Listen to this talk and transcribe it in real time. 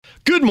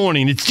Good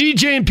morning. It's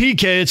DJ and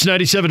PK. It's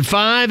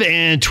 97.5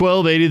 and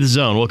 1280 The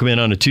Zone. Welcome in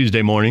on a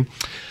Tuesday morning.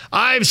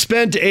 I've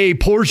spent a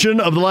portion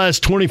of the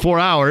last 24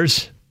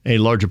 hours, a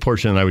larger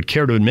portion than I would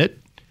care to admit.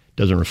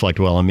 Doesn't reflect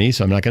well on me,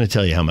 so I'm not going to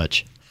tell you how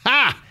much.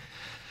 Ha!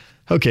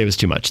 Okay, it was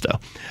too much, though.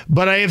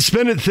 But I have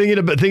spent it thinking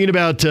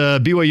about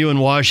BYU and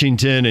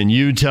Washington and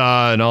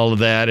Utah and all of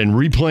that, and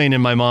replaying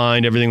in my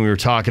mind everything we were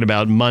talking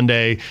about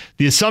Monday,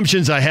 the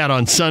assumptions I had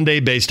on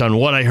Sunday based on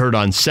what I heard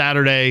on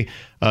Saturday.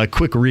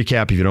 Quick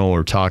recap if you don't know what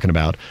we're talking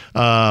about.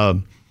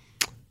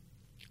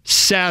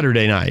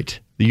 Saturday night,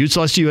 the Utes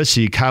lost to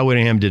USC. Kyle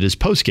Whittingham did his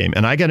postgame,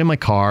 and I got in my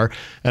car,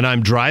 and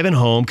I'm driving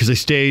home because I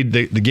stayed.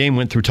 The game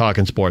went through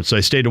Talking Sports, so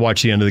I stayed to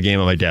watch the end of the game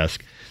at my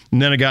desk.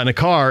 And then I got in a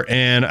car,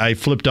 and I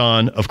flipped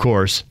on, of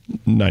course,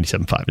 97.5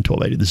 and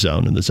 1280 The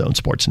Zone and the Zone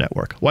Sports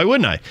Network. Why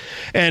wouldn't I?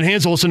 And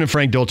Hans Olsen and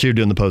Frank Dolce are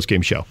doing the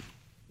postgame show.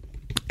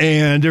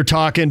 And they're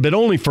talking, but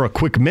only for a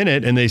quick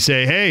minute, and they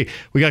say, hey,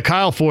 we got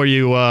Kyle for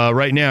you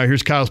right now.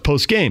 Here's Kyle's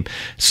postgame.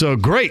 So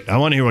great. I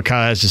want to hear what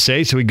Kyle has to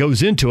say. So he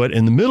goes into it.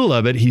 In the middle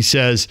of it, he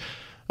says,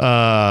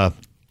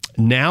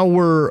 now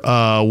we're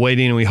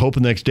waiting, and we hope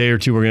the next day or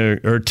two we're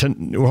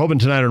hoping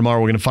tonight or tomorrow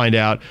we're going to find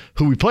out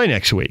who we play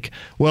next week.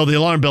 Well, the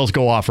alarm bells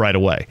go off right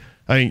away.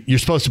 I mean, you're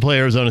supposed to play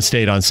Arizona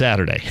State on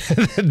Saturday.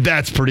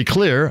 That's pretty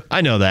clear.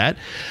 I know that.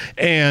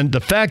 And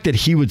the fact that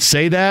he would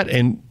say that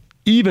and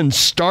even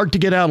start to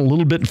get out a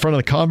little bit in front of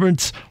the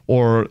conference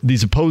or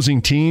these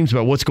opposing teams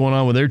about what's going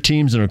on with their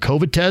teams and their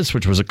COVID tests,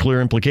 which was a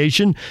clear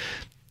implication,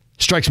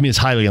 strikes me as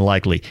highly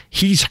unlikely.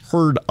 He's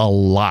heard a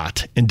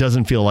lot and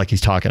doesn't feel like he's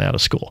talking out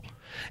of school.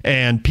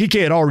 And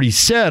PK had already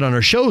said on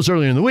our shows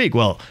earlier in the week,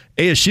 well,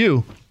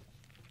 ASU,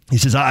 he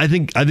says, I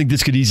think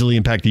this could easily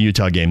impact the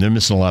Utah game. They're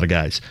missing a lot of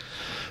guys.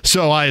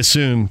 So I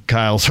assume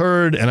Kyle's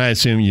heard, and I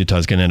assume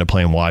Utah's going to end up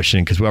playing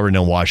Washington because we already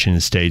know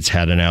Washington State's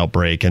had an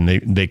outbreak, and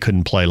they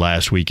couldn't play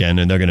last weekend,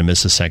 and they're going to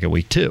miss the second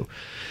week too.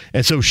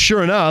 And so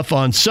sure enough,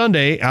 on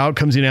Sunday, out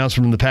comes the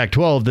announcement from the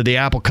Pac-12 that the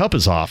Apple Cup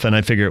is off. And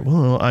I figure,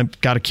 well,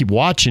 I've got to keep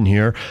watching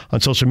here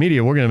on social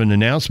media. We're going to have an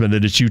announcement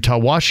that it's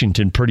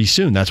Utah-Washington pretty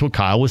soon. That's what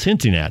Kyle was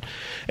hinting at.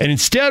 And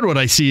instead, what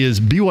I see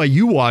is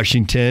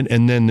BYU-Washington,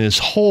 and then this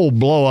whole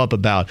blow-up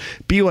about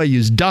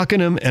BYU's ducking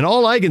them. And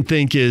all I can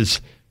think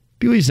is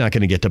BYU's not going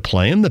to get to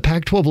play him. The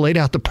Pac-12 laid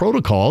out the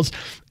protocols,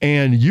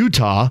 and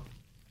Utah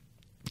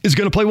is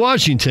going to play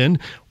Washington.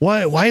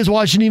 Why is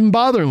Washington even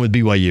bothering with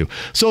BYU?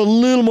 So a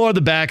little more of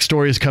the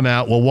backstory has come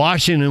out. Well,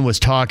 Washington was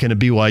talking to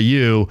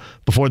BYU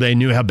before they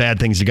knew how bad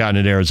things had gotten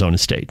at Arizona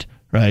State,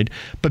 right?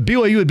 But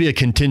BYU would be a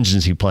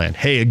contingency plan.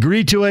 Hey,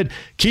 agree to it.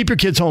 Keep your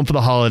kids home for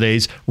the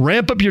holidays.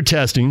 Ramp up your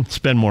testing.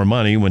 Spend more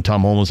money when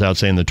Tom Holmoe was out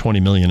saying the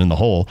 $20 million in the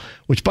hole,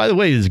 which, by the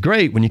way, is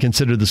great when you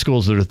consider the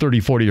schools that are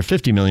 30, 40, or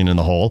 50 million in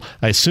the hole.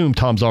 I assume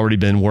Tom's already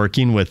been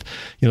working with,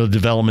 the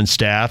development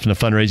staff and the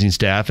fundraising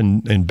staff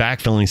and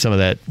backfilling some of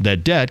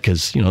that debt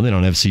because, they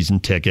don't have season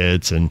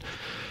tickets and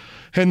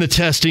the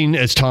testing,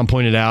 as Tom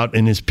pointed out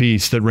in his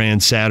piece that ran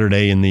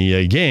Saturday in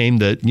the game,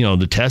 that,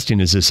 the testing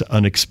is this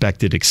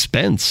unexpected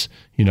expense,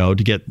 to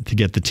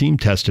get the team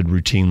tested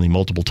routinely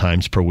multiple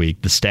times per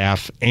week, the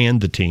staff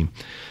and the team.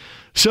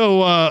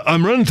 So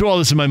I'm running through all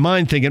this in my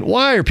mind thinking,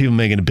 why are people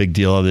making a big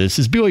deal of this?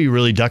 Is BYU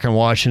really ducking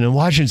Washington?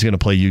 Washington's going to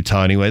play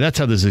Utah anyway. That's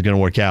how this is going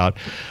to work out.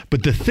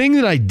 But the thing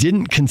that I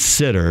didn't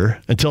consider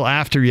until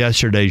after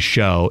yesterday's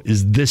show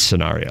is this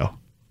scenario.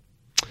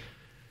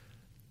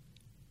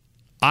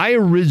 I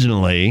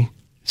originally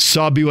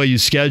saw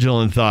BYU's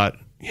schedule and thought,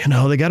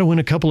 they got to win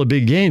a couple of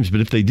big games, but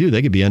if they do,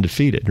 they could be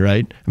undefeated,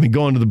 right? I mean,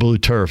 going to the blue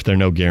turf, there are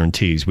no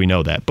guarantees. We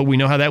know that, but we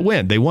know how that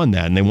went. They won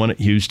that, and they won at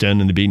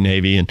Houston, and they beat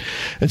Navy, and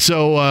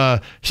so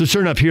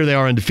sure enough, here they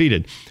are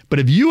undefeated. But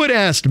if you had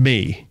asked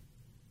me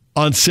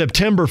on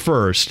September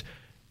 1st,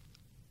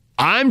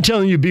 I'm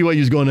telling you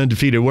BYU's going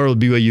undefeated, where will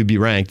BYU be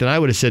ranked? And I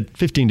would have said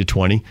 15 to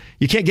 20.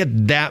 You can't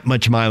get that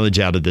much mileage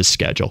out of this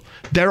schedule.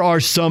 There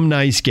are some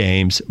nice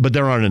games, but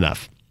there aren't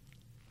enough.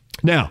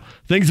 Now,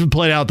 things have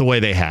played out the way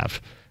they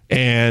have.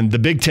 And the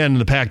Big Ten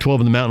and the Pac-12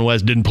 and the Mountain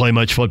West didn't play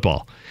much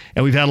football.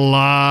 And we've had a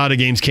lot of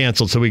games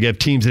canceled, so we have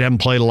teams that haven't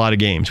played a lot of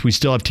games. We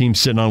still have teams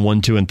sitting on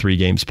 1, 2, and 3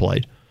 games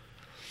played.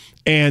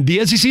 And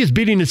the SEC is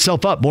beating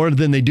itself up more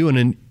than they do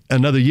in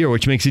another year,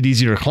 which makes it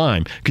easier to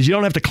climb. Because you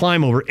don't have to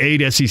climb over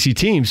 8 SEC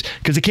teams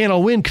because they can't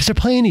all win because they're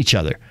playing each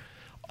other.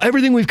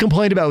 Everything we've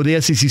complained about with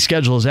the SEC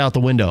schedule is out the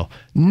window.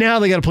 Now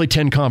they got to play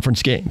 10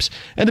 conference games.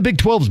 And the Big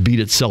 12's beat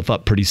itself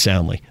up pretty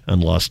soundly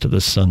and lost to the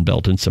Sun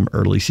Belt in some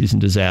early season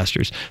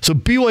disasters. So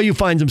BYU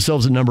finds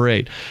themselves at number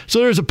 8. So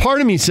there's a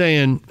part of me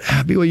saying,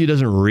 BYU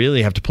doesn't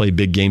really have to play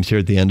big games here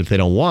at the end if they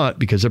don't want,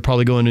 because they're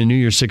probably going to New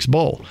Year's Six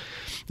Bowl.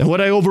 And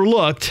what I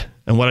overlooked,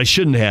 and what I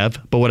shouldn't have,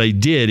 but what I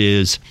did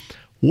is,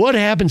 what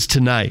happens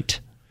tonight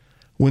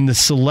when the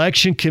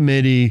selection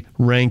committee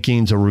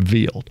rankings are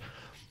revealed?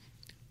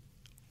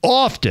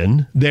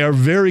 Often, they are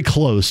very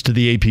close to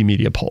the AP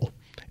media poll.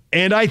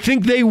 And I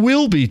think they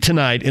will be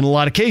tonight in a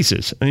lot of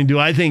cases. I mean, do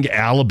I think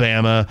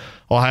Alabama,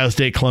 Ohio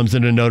State,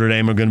 Clemson, and Notre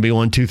Dame are going to be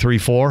 1, 2, 3,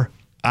 4?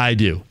 I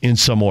do, in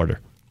some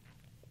order.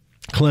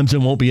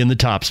 Clemson won't be in the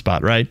top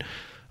spot, right?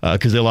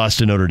 because they lost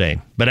to Notre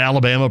Dame. But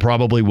Alabama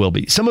probably will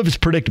be. Some of it's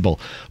predictable.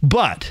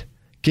 But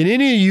can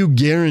any of you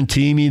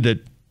guarantee me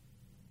that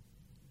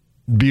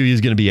BYU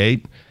is going to be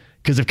 8?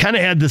 Because I've kind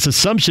of had this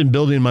assumption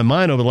building in my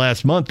mind over the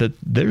last month that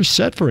they're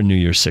set for a New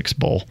Year's Six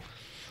bowl.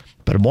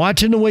 But I'm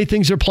watching the way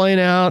things are playing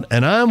out,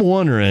 and I'm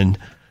wondering,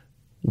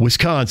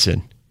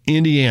 Wisconsin,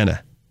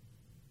 Indiana,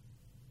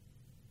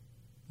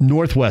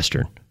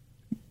 Northwestern,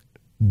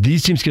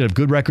 these teams could have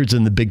good records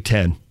in the Big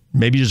Ten,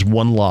 maybe just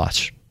one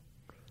loss.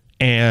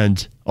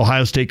 And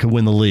Ohio State could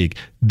win the league.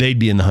 They'd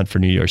be in the hunt for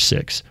New Year's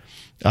Six.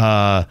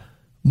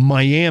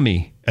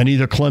 Miami and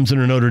either Clemson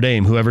or Notre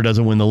Dame, whoever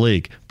doesn't win the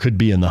league, could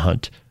be in the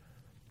hunt.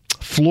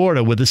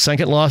 Florida with the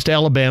second loss to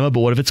Alabama, but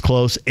what if it's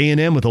close?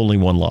 A&M with only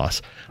one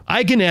loss.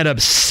 I can add up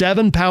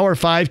 7 Power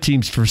 5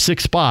 teams for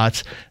 6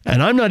 spots,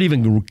 and I'm not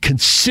even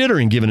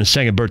considering giving a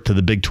second berth to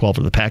the Big 12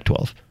 or the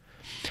Pac-12.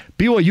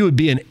 BYU would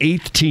be an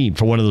 8th team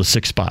for one of those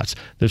 6 spots.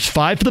 There's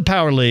 5 for the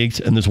Power Leagues,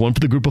 and there's 1 for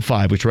the Group of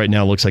 5, which right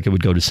now looks like it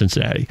would go to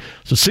Cincinnati.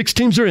 So 6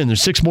 teams are in.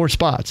 There's 6 more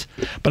spots.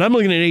 But I'm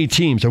looking at 8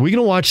 teams. Are we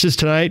going to watch this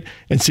tonight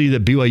and see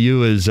that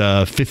BYU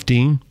is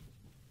 15,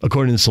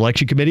 according to the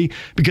selection committee?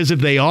 Because if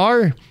they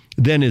are,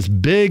 then as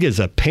big as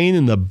a pain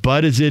in the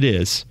butt as it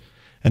is,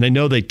 and I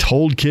know they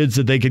told kids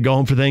that they could go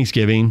home for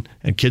Thanksgiving,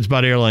 and kids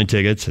bought airline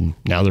tickets, and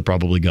now they're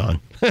probably gone.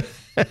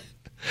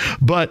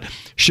 But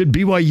should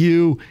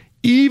BYU,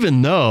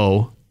 even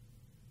though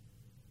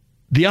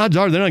the odds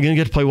are they're not going to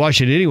get to play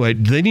Washington anyway,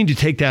 do they need to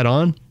take that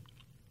on?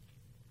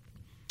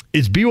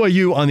 Is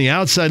BYU on the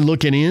outside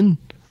looking in,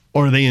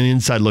 or are they on the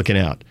inside looking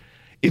out?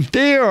 If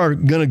they are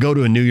going to go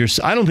to a New Year's,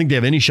 I don't think they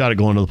have any shot at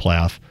going to the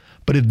playoff,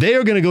 but if they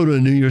are going to go to a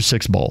New Year's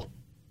Six bowl,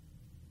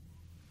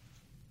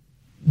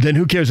 then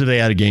who cares if they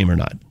add a game or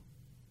not?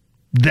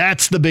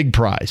 That's the big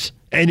prize.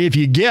 And if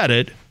you get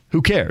it,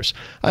 who cares?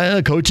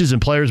 Coaches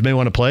and players may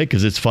want to play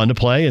because it's fun to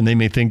play, and they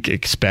may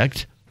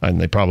expect,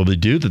 and they probably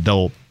do, that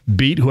they'll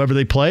beat whoever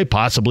they play,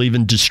 possibly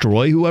even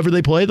destroy whoever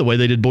they play, the way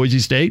they did Boise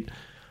State.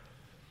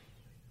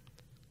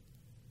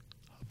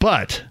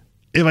 But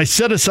if I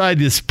set aside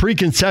this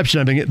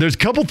preconception, there's a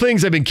couple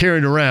things I've been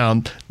carrying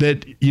around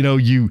that,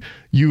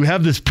 you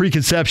have this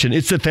preconception.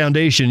 It's the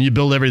foundation. You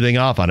build everything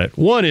off on it.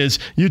 One is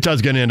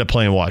Utah's going to end up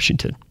playing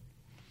Washington.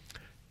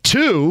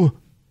 2,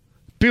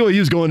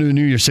 BYU's going to a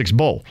New Year's Six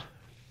bowl.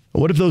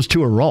 What if those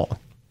 2 are wrong?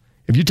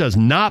 If Utah's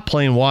not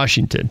playing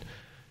Washington,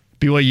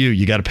 BYU,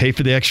 you got to pay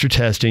for the extra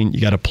testing.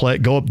 You got to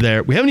go up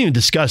there. We haven't even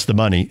discussed the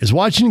money. Is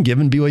Washington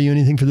giving BYU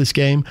anything for this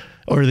game?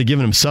 Or are they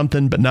giving them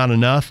something but not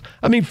enough?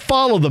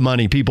 Follow the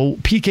money, people.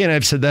 PK and I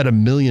have said that a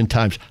million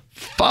times.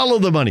 Follow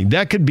the money.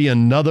 That could be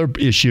another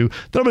issue.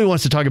 Nobody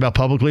wants to talk about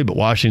publicly, but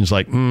Washington's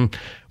like,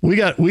 we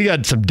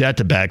got some debt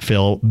to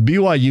backfill.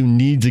 BYU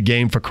needs a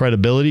game for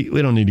credibility.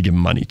 We don't need to give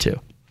them money to.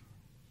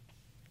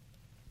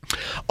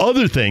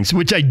 Other things,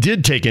 which I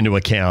did take into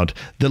account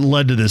that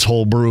led to this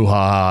whole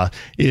brouhaha,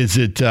 is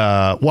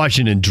that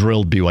Washington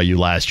drilled BYU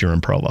last year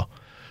in Provo.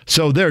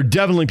 So there are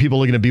definitely people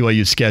looking at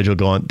BYU's schedule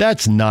going,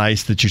 that's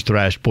nice that you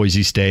thrashed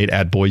Boise State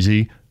at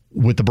Boise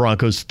with the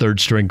Broncos'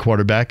 third-string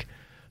quarterback.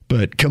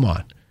 But come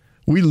on.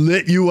 We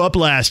lit you up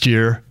last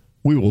year.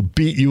 We will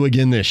beat you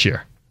again this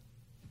year.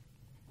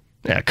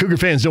 Yeah, Cougar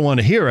fans don't want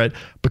to hear it,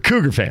 but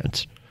Cougar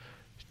fans,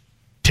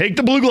 take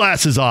the blue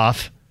glasses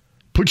off.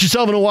 Put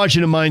yourself in a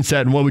Washington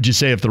mindset, and what would you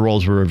say if the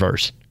roles were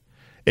reversed?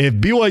 If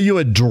BYU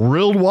had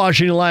drilled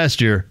Washington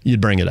last year,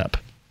 you'd bring it up.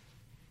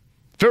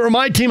 If it were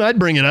my team, I'd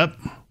bring it up.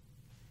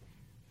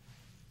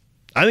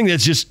 I think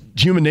that's just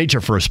human nature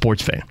for a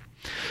sports fan.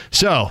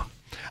 So,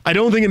 I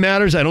don't think it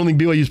matters. I don't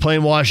think BYU's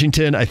playing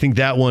Washington. I think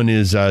that one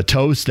is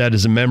toast. That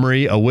is a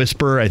memory, a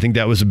whisper. I think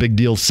that was a big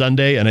deal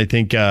Sunday, and I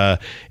think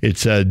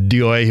it's a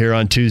DOA here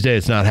on Tuesday.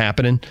 It's not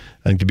happening.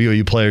 I think the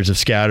BYU players have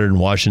scattered, and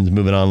Washington's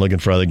moving on, looking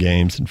for other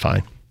games, and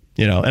fine.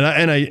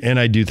 And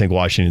I do think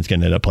Washington's going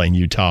to end up playing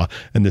Utah,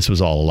 and this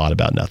was all a lot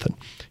about nothing.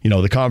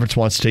 The conference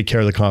wants to take care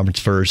of the conference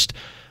first.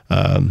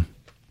 I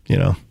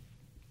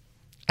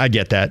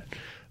get that.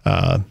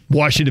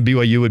 Washington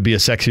BYU would be a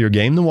sexier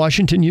game than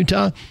Washington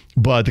Utah,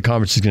 but the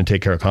conference is going to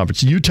take care of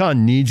conference. Utah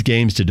needs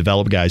games to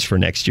develop guys for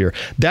next year.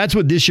 That's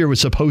what this year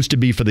was supposed to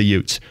be for the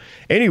Utes.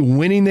 Any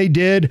winning they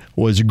did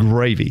was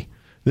gravy.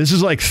 This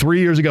is like 3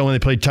 years ago when they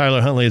played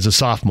Tyler Huntley as a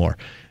sophomore.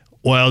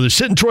 Well, they're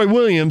sitting Troy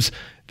Williams.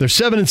 They're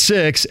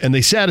 7-6, and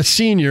they sat a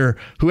senior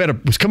who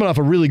was coming off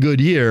a really good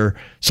year.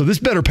 So this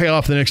better pay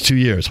off the next 2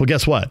 years. Well,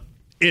 guess what?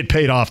 It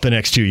paid off the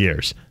next 2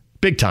 years.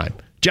 Big time.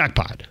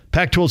 Jackpot.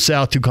 Pac-12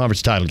 South, 2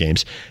 conference title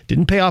games.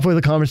 Didn't pay off with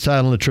a conference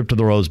title and a trip to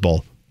the Rose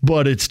Bowl,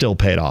 but it still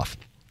paid off.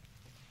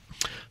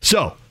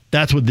 So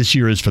that's what this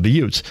year is for the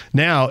Utes.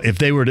 Now, if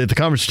the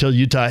conference tell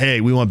Utah,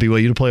 hey, we want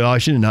BYU to play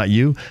Washington, not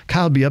you,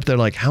 Kyle would be up there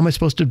like, how am I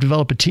supposed to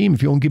develop a team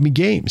if you won't give me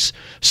games?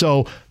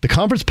 So the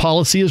conference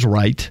policy is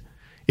right.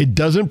 It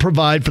doesn't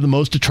provide for the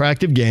most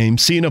attractive game.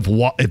 Seeing if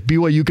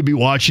BYU could beat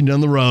Washington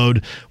on the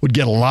road would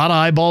get a lot of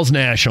eyeballs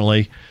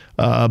nationally.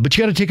 But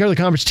you got to take care of the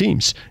conference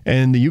teams.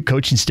 And the Ute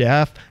coaching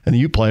staff and the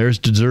Ute players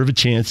deserve a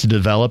chance to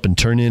develop and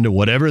turn into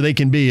whatever they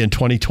can be in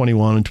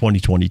 2021 and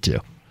 2022.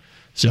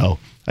 So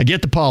I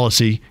get the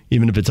policy,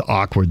 even if it's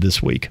awkward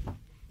this week.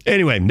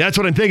 Anyway, that's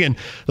what I'm thinking.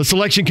 The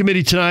selection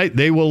committee tonight,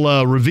 they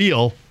will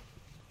reveal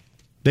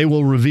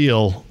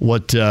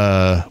what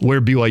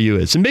where BYU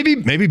is. And maybe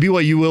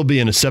BYU will be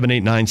in a 7,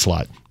 8, 9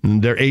 slot.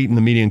 And they're 8 in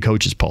the median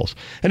coaches polls.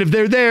 And if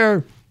they're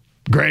there,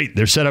 great.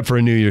 They're set up for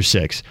a New Year's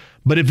 6.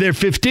 But if they're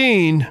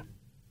 15,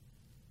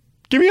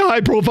 give me a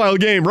high-profile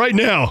game right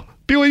now.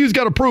 BYU's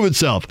got to prove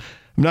itself.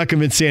 I'm not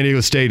convinced San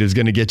Diego State is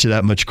going to get you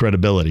that much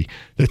credibility.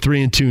 They're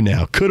 3-2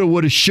 now. Coulda,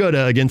 woulda,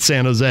 shoulda against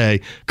San Jose.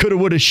 Coulda,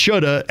 woulda,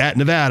 shoulda at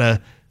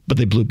Nevada. But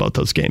they blew both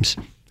those games,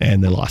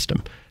 and they lost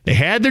them. They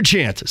had their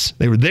chances.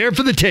 They were there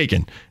for the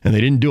taking, and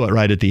they didn't do it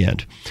right at the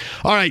end.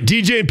 All right,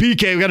 DJ and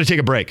PK, we got to take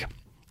a break.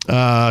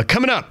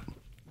 Coming up,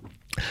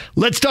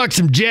 let's talk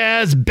some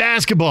Jazz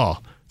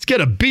basketball. Let's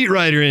get a beat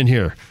writer in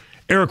here.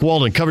 Eric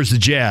Walden covers the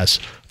Jazz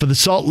for the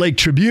Salt Lake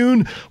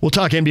Tribune. We'll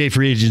talk NBA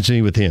free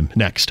agency with him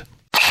next.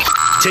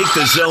 Take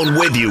the Zone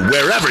with you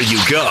wherever you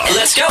go.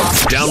 Let's go.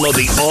 Download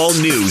the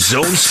all-new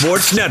Zone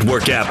Sports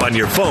Network app on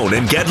your phone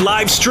and get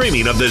live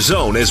streaming of the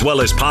Zone as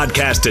well as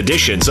podcast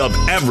editions of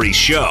every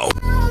show.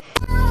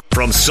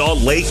 From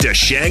Salt Lake to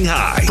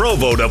Shanghai,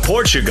 Provo to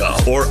Portugal,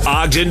 or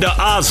Ogden to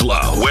Oslo,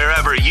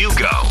 wherever you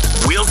go,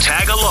 we'll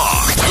tag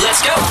along.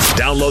 Let's go.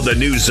 Download the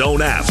new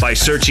Zone app by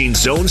searching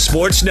Zone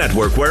Sports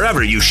Network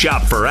wherever you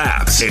shop for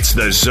apps. It's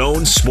the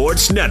Zone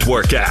Sports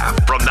Network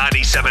app from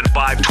 97.5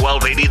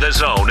 1280 The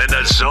Zone and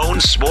the Zone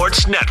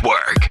Sports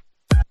Network.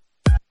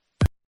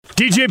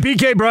 DJ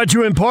PK brought to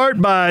you in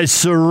part by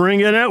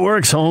Syringa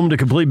Networks, home to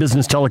complete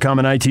business telecom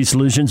and IT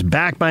solutions,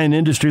 backed by an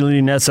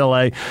industry-leading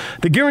SLA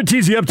that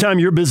guarantees the uptime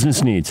your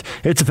business needs.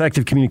 It's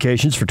effective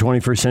communications for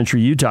 21st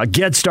century Utah.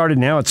 Get started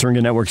now at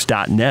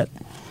syringanetworks.net.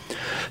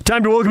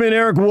 Time to welcome in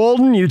Eric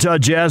Walden, Utah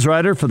Jazz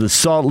writer for the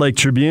Salt Lake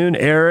Tribune.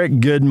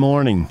 Eric, good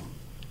morning.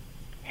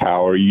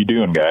 How are you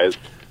doing, guys?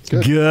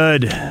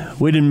 Good.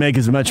 We didn't make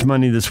as much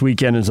money this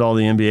weekend as all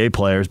the NBA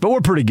players, but we're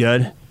pretty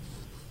good.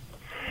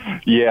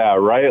 Yeah,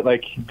 right.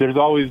 Like there's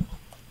always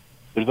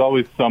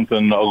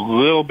something a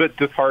little bit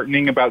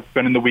disheartening about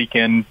spending the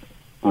weekend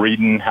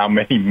reading how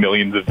many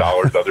millions of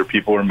dollars other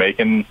people are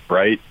making,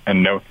 right?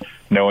 And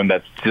knowing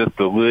that's just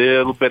a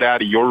little bit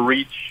out of your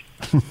reach.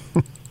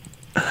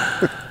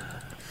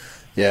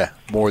 Yeah,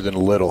 more than a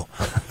little.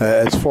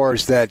 As far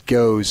as that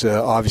goes,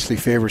 obviously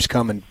Favors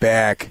coming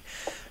back.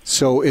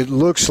 So it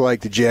looks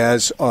like the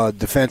Jazz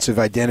defensive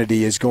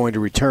identity is going to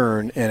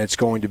return, and it's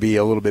going to be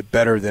a little bit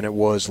better than it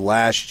was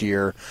last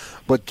year.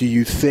 But do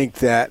you think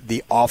that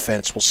the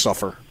offense will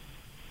suffer?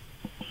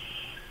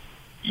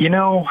 You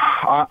know,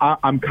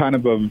 I'm kind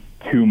of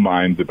two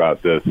minds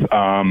about this.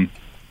 I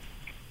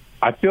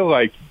feel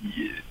like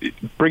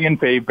bringing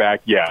Fave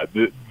back, yeah,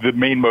 the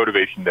main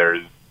motivation there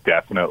is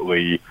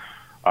definitely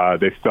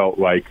they felt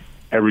like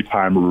every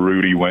time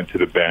Rudy went to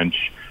the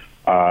bench,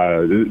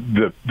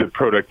 the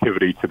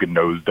productivity took a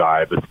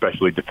nosedive,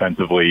 especially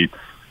defensively.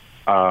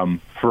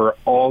 For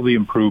all the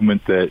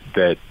improvement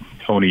that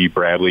Tony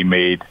Bradley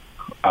made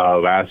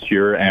last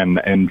year,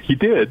 and he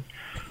did,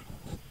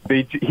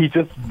 he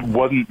just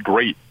wasn't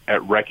great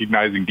at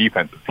recognizing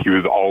defenses. He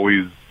was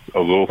always a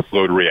little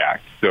slow to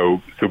react.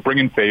 So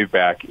bringing Fave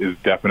back is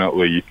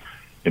definitely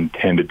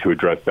intended to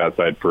address that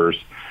side first.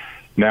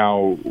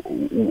 Now,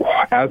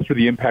 as for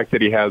the impact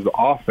that he has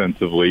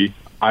offensively,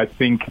 I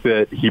think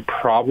that he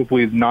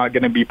probably is not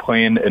going to be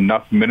playing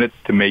enough minutes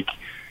to make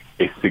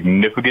a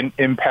significant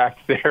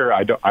impact there.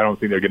 I don't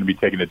think they're going to be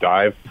taking a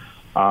dive.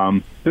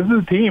 This is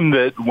a team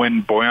that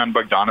when Bojan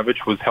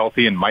Bogdanovic was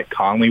healthy and Mike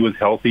Conley was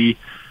healthy,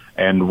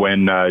 and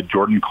when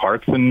Jordan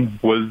Clarkson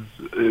was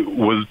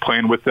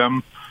playing with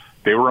them,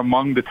 they were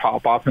among the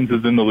top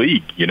offenses in the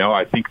league. You know,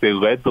 I think they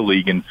led the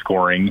league in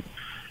scoring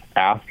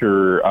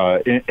after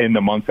in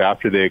the months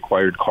after they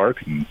acquired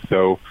Clarkson.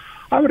 So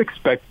I would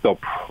expect they'll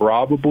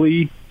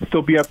probably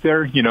still be up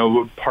there. You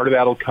know, part of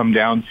that will come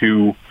down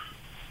to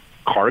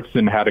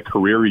Clarkson had a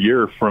career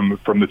year from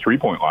the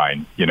 3-point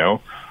line. You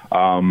know,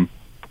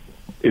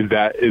 is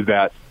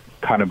that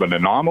kind of an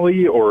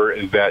anomaly, or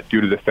is that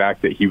due to the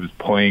fact that he was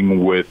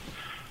playing with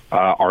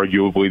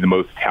arguably the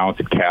most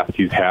talented cast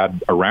he's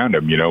had around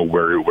him? You know,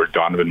 where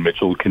Donovan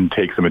Mitchell can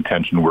take some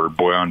attention, where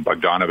Bojan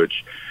Bogdanovic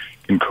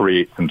can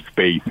create some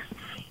space,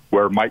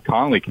 where Mike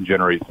Conley can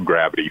generate some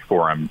gravity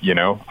for him. You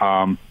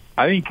know.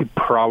 I think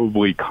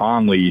probably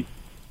Clarkson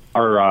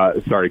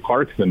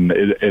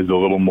is a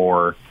little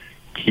more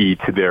key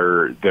to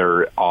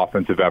their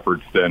offensive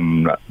efforts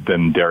than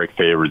Derek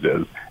Favors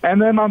is.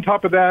 And then on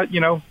top of that,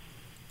 you know,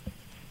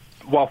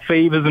 while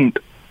Fave isn't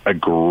a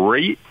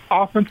great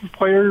offensive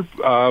player,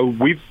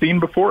 we've seen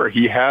before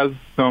he has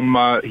some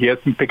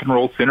pick and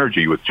roll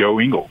synergy with Joe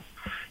Ingles,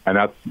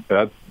 and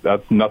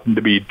that's nothing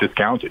to be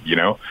discounted. You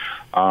know,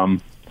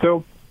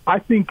 so I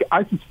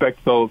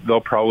suspect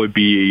they'll probably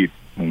be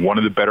one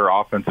of the better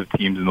offensive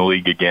teams in the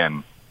league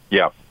again.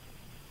 Yeah.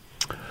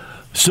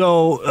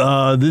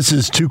 So this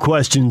is two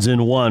questions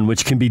in one,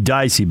 which can be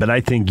dicey, but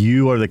I think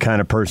you are the kind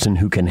of person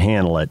who can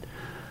handle it.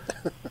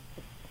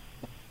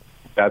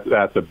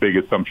 that's a big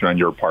assumption on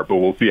your part, but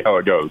we'll see how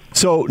it goes.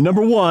 So,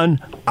 number one,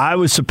 I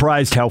was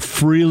surprised how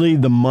freely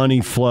the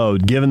money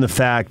flowed, given the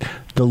fact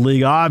the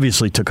league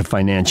obviously took a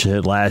financial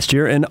hit last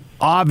year and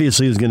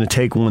obviously is going to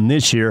take one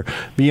this year.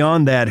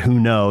 Beyond that, who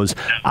knows?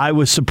 I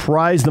was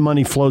surprised the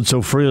money flowed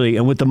so freely,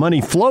 and with the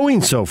money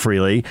flowing so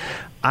freely,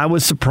 I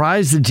was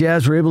surprised the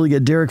Jazz were able to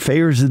get Derek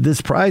Favors at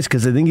this price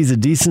because I think he's a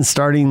decent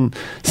starting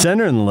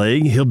center in the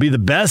league. He'll be the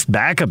best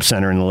backup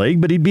center in the league,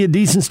 but he'd be a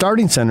decent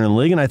starting center in the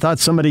league. And I thought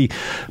somebody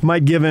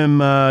might give him,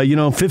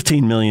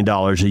 $15 million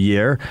a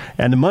year.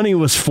 And the money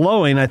was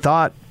flowing. I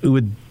thought it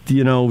would,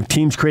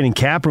 teams creating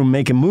cap room,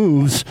 making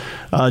moves.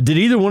 Did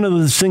either one of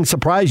those things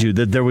surprise you,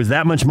 that there was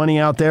that much money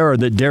out there or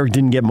that Derek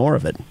didn't get more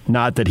of it?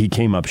 Not that he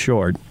came up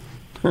short.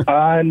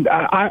 And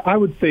I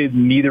would say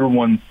neither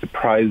one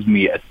surprised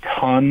me a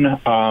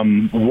ton.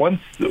 Once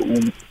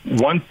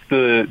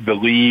the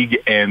league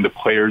and the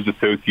Players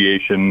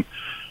Association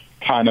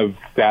kind of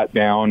sat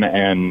down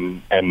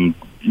and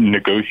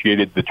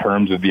negotiated the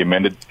terms of the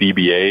amended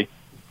CBA,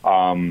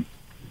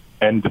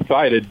 and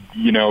decided,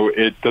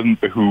 it doesn't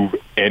behoove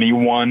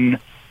anyone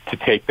to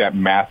take that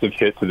massive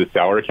hit to the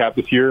salary cap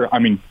this year. I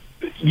mean,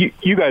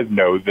 you guys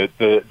know that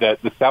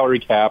the salary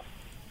cap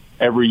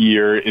every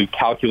year is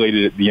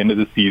calculated at the end of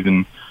the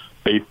season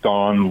based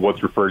on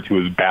what's referred to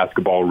as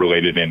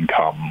basketball-related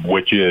income,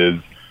 which is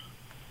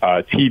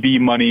TV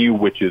money,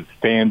 which is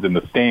fans in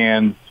the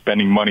stands,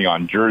 spending money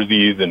on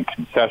jerseys and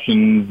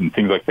concessions and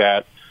things like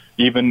that,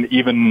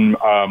 even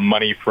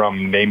money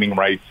from naming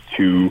rights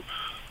to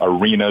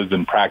arenas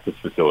and practice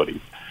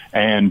facilities.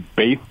 And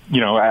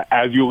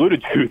as you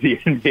alluded to, the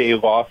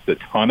NBA lost a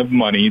ton of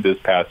money this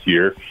past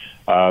year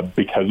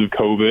because of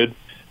COVID,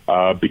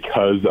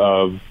 because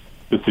of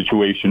the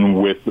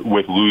situation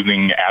with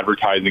losing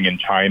advertising in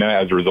China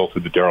as a result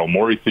of the Daryl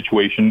Morey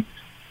situation.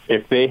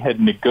 If they had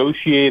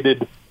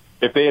negotiated,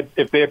 if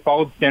they had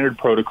followed standard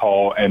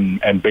protocol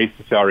and based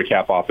the salary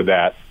cap off of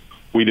that,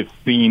 we'd have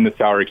seen the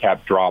salary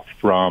cap drop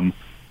from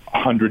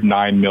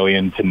 $109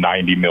 million to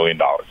 $90 million.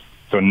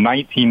 So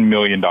 $19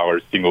 million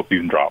single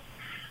season drop.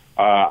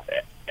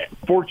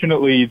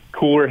 Fortunately,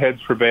 cooler heads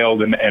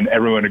prevailed and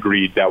everyone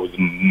agreed that was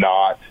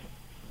not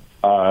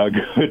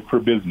good for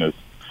business.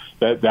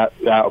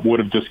 That would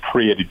have just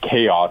created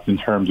chaos in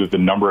terms of the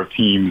number of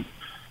teams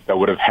that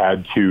would have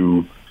had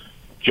to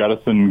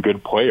jettison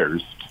good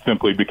players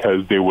simply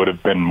because they would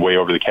have been way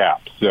over the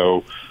cap.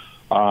 So,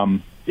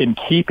 in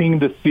keeping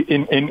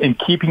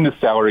the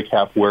salary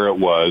cap where it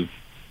was,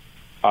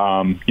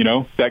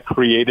 that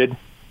created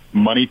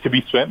money to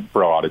be spent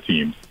for a lot of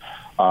teams.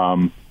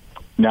 Now,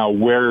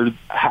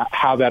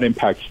 how that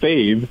impacts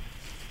Fave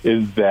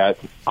is that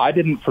I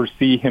didn't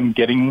foresee him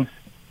getting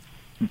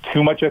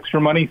too much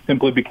extra money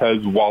simply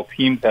because while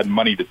teams had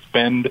money to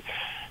spend,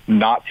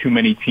 not too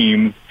many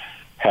teams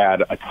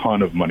had a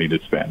ton of money to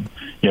spend.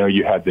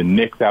 You had the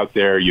Knicks out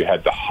there, you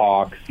had the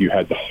Hawks, you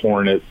had the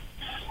Hornets.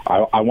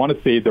 I want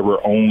to say there were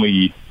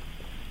only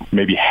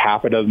maybe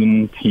half a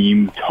dozen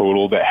teams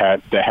total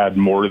that had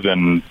more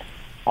than,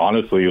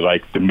 honestly,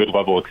 like the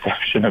mid-level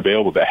exception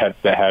available that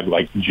had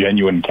like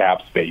genuine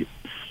cap space.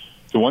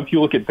 So once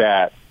you look at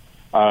that,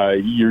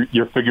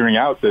 you're figuring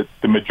out that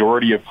the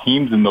majority of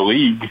teams in the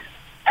league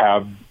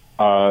have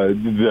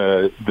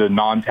the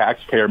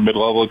non-taxpayer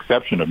mid-level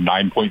exception of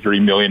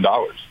 $9.3 million,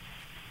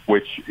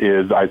 which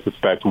is, I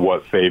suspect,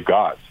 what Fave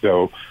got.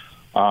 So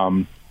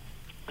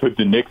could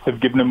the Knicks have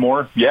given him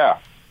more? Yeah.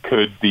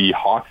 Could the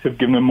Hawks have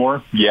given him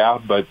more? Yeah,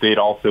 but they'd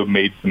also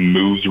made some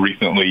moves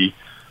recently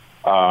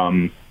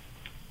to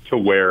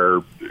where,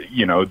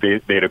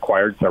 they'd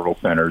acquired several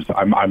centers.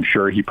 I'm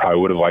sure he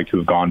probably would have liked to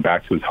have gone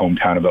back to his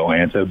hometown of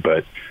Atlanta,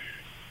 but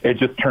it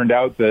just turned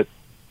out that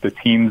the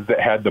teams that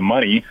had the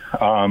money,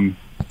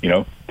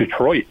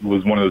 Detroit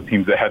was one of those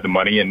teams that had the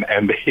money,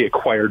 and they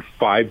acquired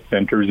 5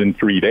 centers in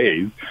 3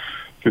 days.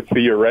 So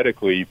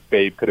theoretically,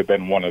 Fave could have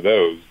been one of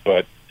those,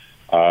 but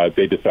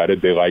they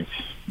decided they liked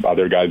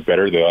other guys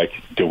better. They liked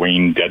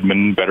Dwayne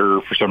Dedmon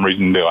better for some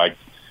reason. They liked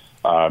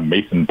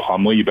Mason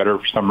Plumlee better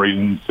for some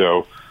reason.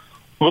 So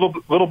a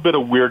little bit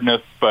of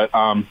weirdness, but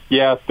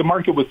the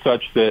market was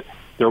such that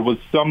there was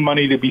some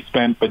money to be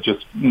spent, but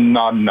just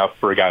not enough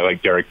for a guy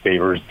like Derek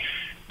Favors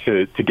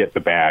to get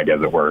the bag,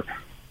 as it were.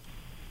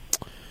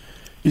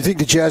 You think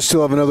the Jazz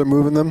still have another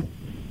move in them?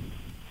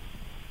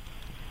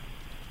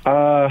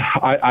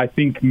 I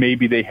think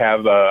maybe they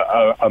have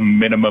a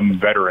minimum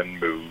veteran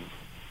move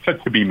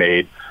to be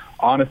made.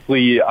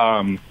 Honestly,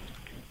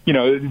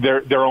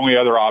 their only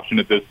other option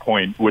at this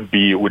point would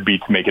be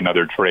to make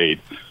another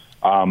trade.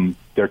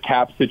 Their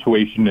cap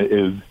situation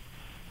is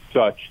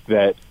such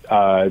that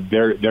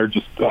they're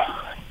just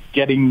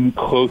getting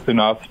close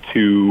enough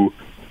to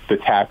the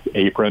tax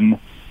apron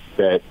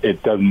that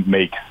it doesn't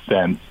make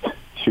sense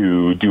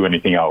to do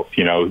anything else.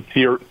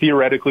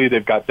 Theoretically,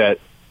 they've got that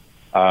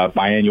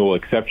biannual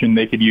exception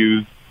they could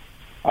use,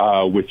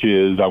 which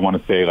is, I want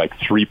to say, like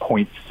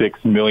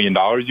 $3.6 million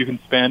you can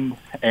spend.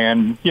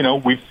 And,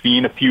 we've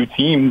seen a few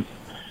teams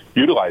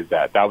utilize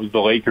that. That was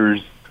the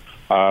Lakers'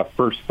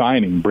 first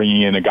signing,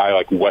 bringing in a guy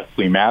like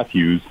Wesley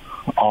Matthews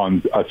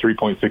on a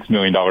 $3.6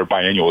 million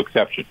biannual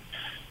exception.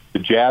 The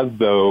Jazz,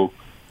 though,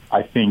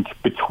 I think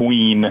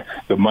between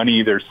the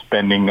money they're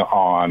spending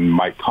on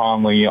Mike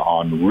Conley,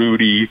 on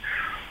Rudy,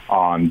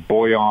 on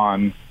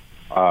Bojan,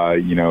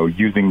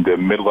 using the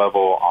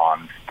mid-level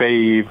on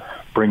Fave,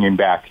 bringing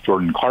back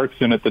Jordan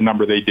Clarkson at the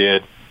number they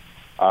did,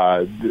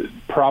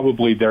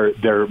 probably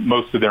their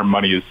most of their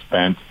money is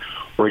spent.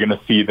 We're going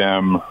to see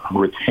them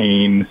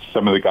retain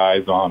some of the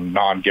guys on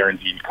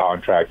non-guaranteed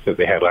contracts that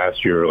they had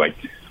last year, like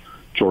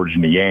George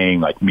Niang,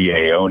 like Mie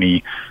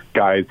Aoni,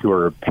 guys who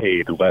are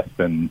paid less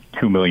than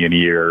 $2 million a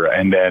year,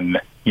 and then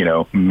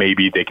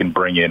maybe they can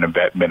bring in a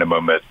vet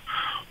minimum at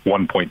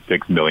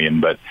 $1.6 million.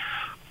 But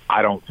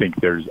I don't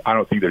think there's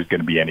going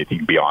to be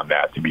anything beyond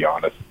that, to be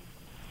honest.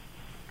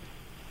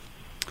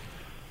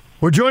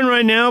 We're joined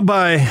right now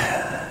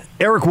by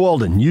Eric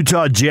Walden,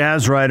 Utah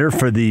Jazz writer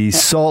for the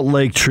Salt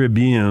Lake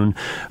Tribune.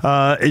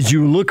 As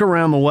you look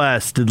around the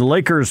West, did the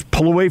Lakers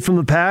pull away from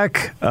the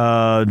pack?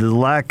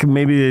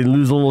 Maybe they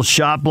lose a little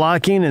shot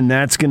blocking, and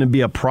that's going to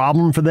be a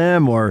problem for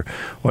them, or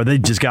they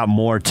just got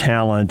more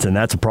talent, and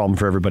that's a problem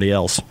for everybody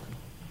else?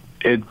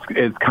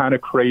 It's kind of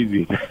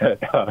crazy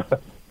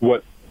that,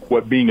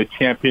 what being a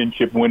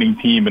championship winning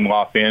team in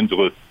Los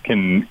Angeles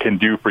can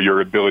do for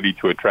your ability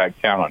to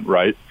attract talent,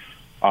 right?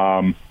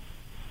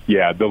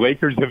 Yeah, the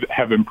Lakers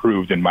have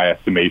improved in my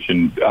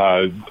estimation.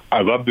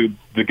 I love the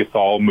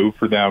Gasol move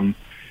for them.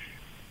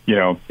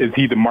 Is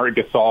he the Marc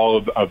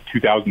Gasol of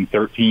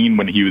 2013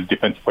 when he was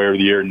Defensive Player of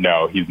the Year?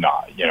 No, he's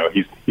not.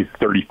 He's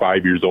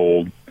 35 years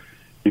old.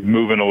 He's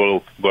moving a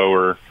little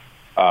slower.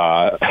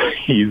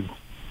 He's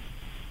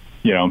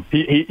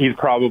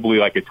probably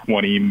like a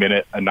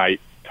 20-minute a night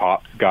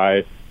tops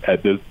guy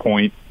at this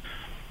point.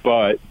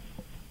 But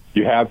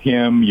you have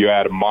him. You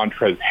add a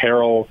Montrezl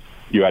Harrell.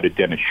 You had a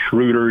Dennis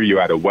Schroeder. You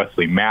had a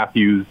Wesley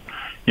Matthews.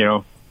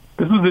 This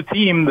was a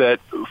team that,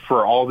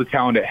 for all the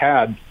talent it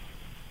had,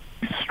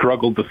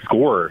 struggled to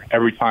score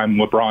every time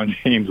LeBron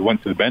James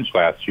went to the bench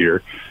last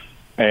year,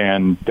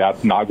 and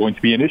that's not going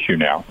to be an issue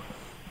now.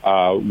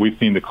 We've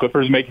seen the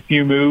Clippers make a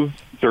few moves.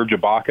 Serge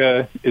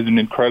Ibaka is an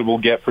incredible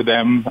get for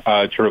them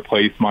to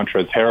replace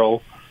Montrezl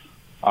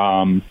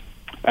Harrell.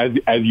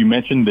 As you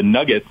mentioned, the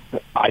Nuggets,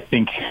 I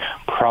think,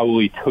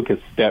 probably took a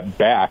step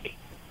back.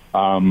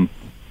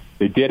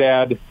 They did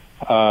add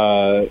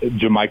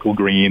JaMychal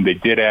Green. They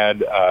did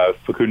add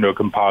Facundo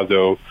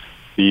Campazzo,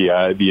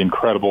 the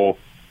incredible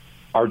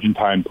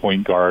Argentine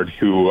point guard,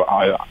 who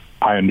I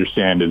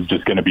understand is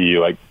just going to be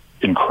like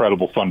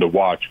incredible fun to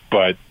watch.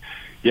 But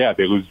yeah,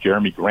 they lose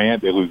Jeremy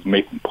Grant. They lose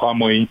Mason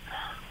Plumlee.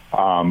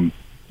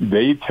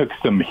 They took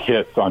some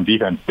hits on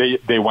defense.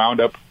 They wound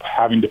up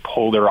having to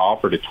pull their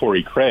offer to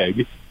Torrey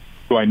Craig,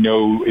 who I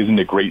know isn't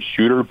a great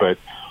shooter, but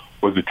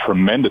was a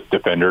tremendous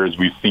defender, as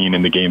we've seen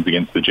in the games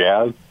against the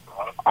Jazz.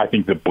 I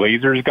think the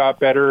Blazers got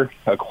better,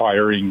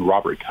 acquiring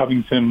Robert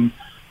Covington,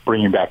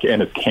 bringing back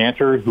Enes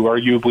Kanter, who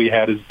arguably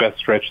had his best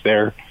stretch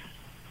there.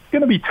 It's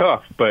going to be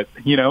tough, but,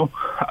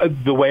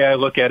 the way I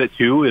look at it,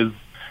 too, is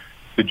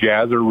the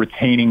Jazz are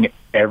retaining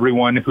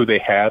everyone who they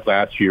had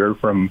last year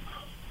from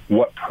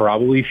what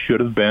probably should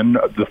have been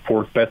the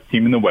fourth best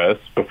team in the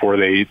West before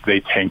they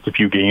tanked a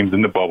few games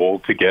in the bubble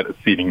to get a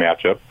seeding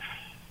matchup.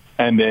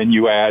 And then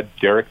you add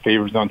Derek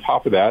Favors on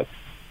top of that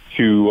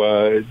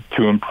to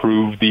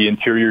improve the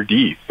interior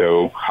D.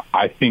 So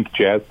I think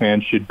Jazz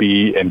fans should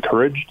be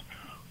encouraged.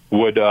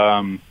 Would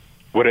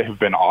it have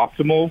been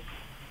optimal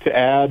to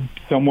add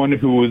someone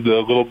who was a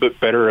little bit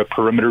better a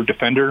perimeter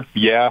defender?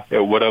 Yeah,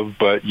 it would have,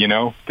 but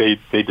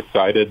they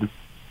decided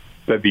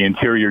that the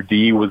interior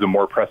D was a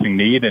more pressing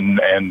need,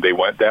 and they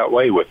went that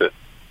way with it.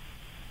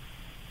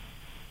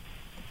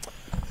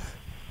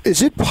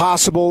 Is it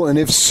possible, and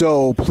if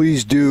so,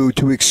 please do,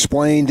 to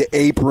explain the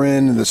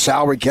apron and the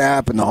salary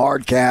cap and the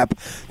hard cap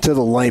to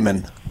the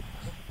layman?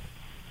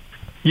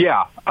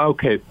 Yeah.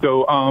 Okay.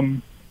 So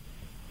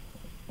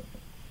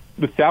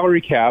the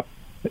salary cap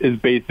is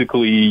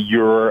basically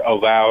you're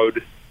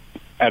allowed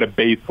at a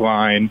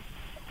baseline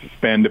to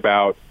spend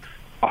about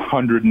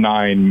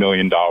 $109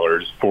 million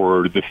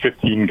for the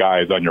 15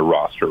 guys on your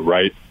roster,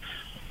 right?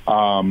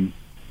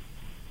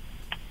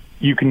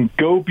 You can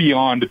go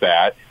beyond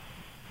that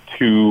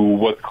to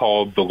what's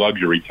called the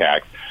luxury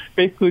tax.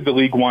 Basically, the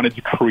league wanted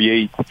to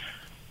create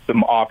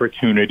some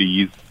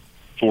opportunities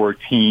for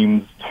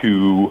teams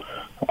to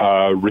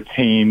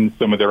retain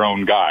some of their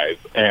own guys.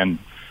 And,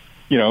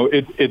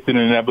 it's an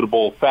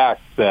inevitable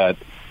fact that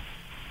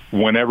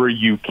whenever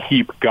you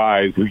keep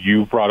guys who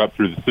you've brought up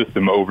through the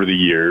system over the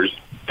years,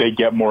 they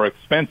get more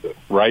expensive,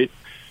 right?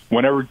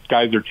 Whenever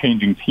guys are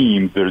changing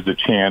teams, there's a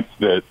chance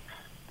that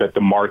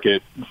the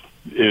market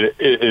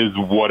is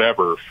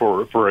whatever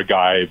for a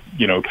guy,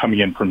 coming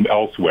in from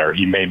elsewhere.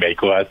 He may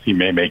make less, he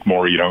may make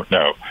more, you don't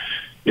know.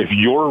 If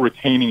you're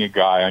retaining a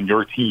guy on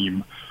your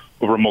team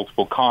over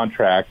multiple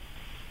contracts,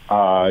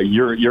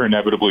 you're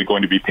inevitably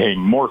going to be paying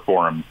more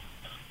for him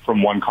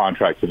from one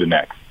contract to the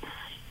next.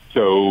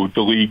 So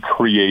the league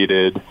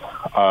created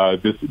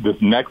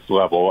this next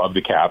level of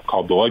the cap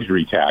called the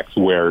luxury tax,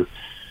 where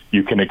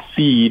you can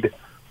exceed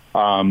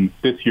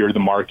This year, the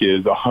mark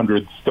is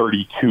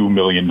 $132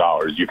 million.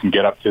 You can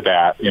get up to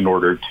that in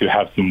order to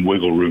have some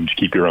wiggle room to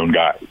keep your own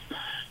guys.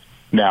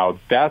 Now,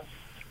 that's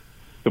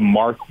the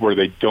mark where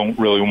they don't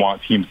really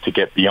want teams to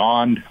get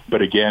beyond.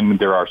 But again,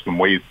 there are some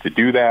ways to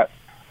do that.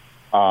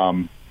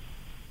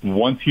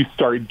 Once you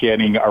start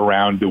getting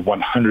around the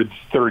 $138,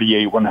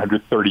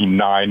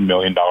 $139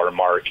 million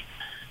mark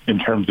in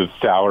terms of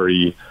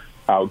salary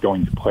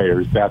outgoing to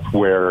players, that's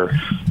where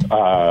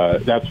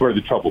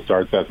the trouble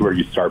starts. That's where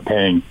you start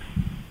paying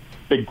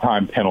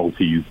big-time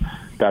penalties.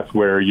 That's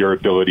where your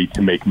ability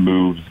to make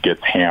moves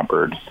gets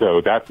hampered.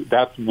 So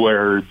that's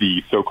where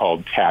the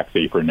so-called tax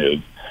apron is.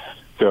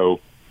 So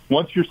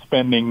once you're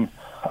spending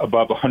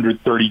above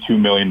 $132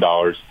 million,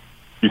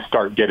 you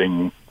start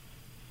getting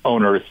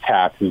onerous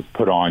taxes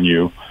put on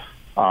you.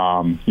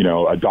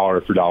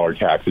 $1 for dollar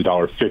tax,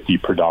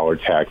 $1.50 per dollar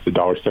tax,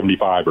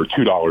 $1.75 or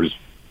 $2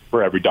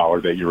 for every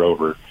dollar that you're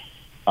over.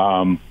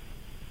 And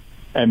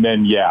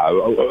then,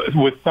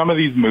 with some of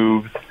these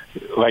moves,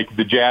 like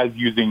the Jazz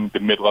using the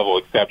mid-level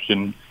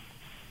exception,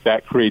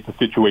 that creates a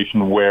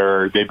situation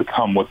where they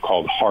become what's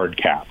called hard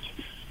caps.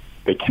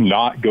 They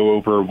cannot go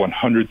over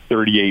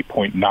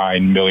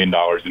 $138.9 million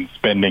in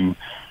spending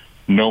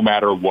no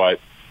matter what,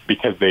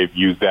 because they've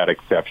used that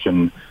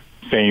exception.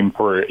 Same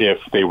for if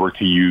they were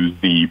to use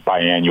the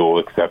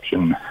biannual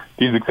exception.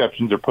 These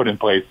exceptions are put in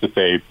place to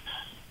say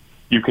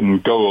you can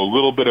go a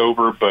little bit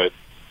over, but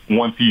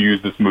once you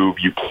use this move,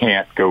 you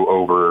can't go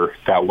over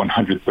that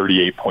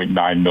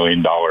 $138.9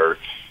 million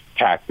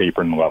tax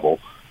apron level.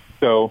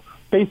 So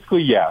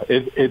basically,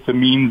 it's a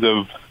means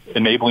of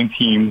enabling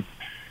teams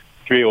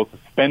to be able to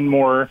spend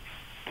more,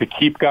 to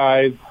keep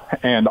guys,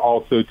 and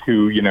also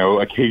to,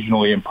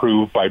 occasionally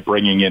improve by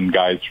bringing in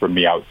guys from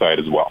the outside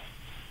as well.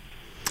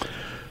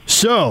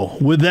 So,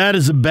 with that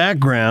as a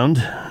background,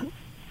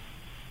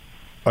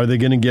 are they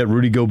going to get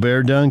Rudy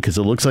Gobert done? Because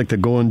it looks like they're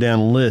going down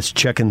the list,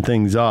 checking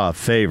things off.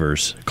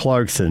 Favors,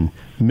 Clarkson,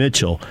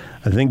 Mitchell.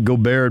 I think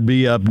Gobert would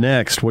be up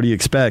next. What do you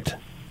expect?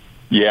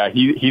 Yeah,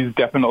 he's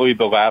definitely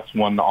the last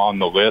one on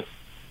the list.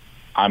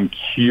 I'm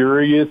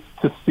curious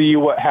to see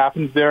what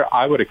happens there.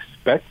 I would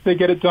expect they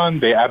get it done.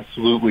 They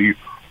absolutely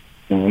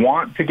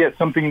want to get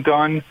something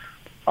done.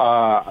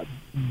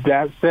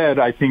 That said,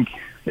 I think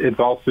it's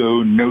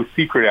also no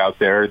secret out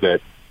there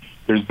that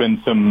there's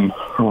been some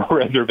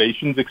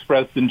reservations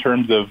expressed in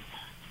terms of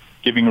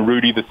giving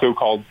Rudy the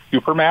so-called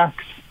supermax,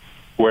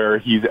 where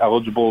he's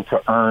eligible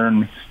to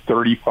earn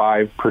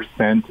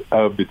 35%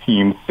 of the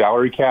team's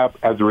salary cap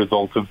as a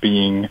result of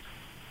being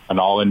an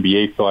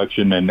All-NBA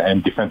selection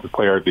and Defensive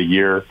Player of the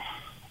Year.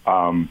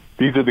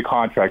 These are the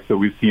contracts that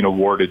we've seen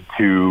awarded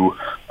to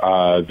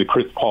the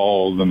Chris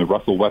Pauls and the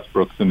Russell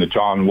Westbrooks and the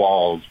John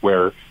Walls,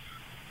 where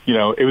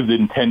it was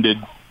intended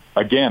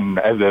again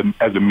as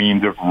a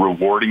means of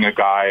rewarding a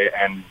guy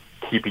and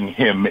keeping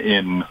him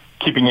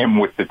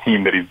with the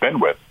team that he's been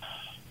with.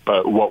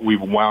 But what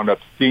we've wound up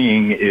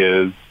seeing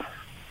is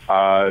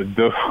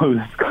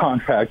those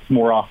contracts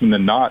more often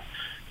than not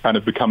kind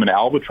of become an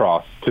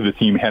albatross to the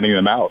team handing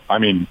them out. I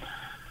mean,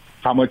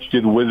 how much do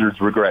the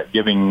Wizards regret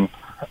giving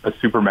a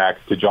supermax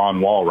to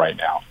John Wall right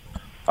now?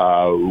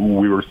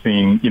 We were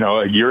seeing,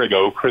 a year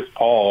ago, Chris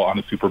Paul on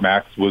a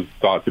supermax was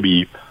thought to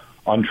be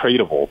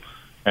untradeable,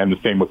 and the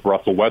same with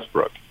Russell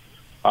Westbrook.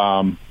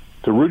 So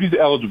Rudy's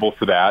eligible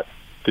for that.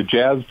 The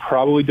Jazz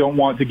probably don't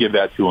want to give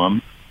that to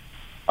him.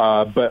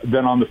 But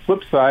then on the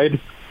flip side,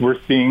 we're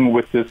seeing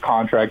with this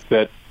contract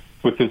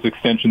with this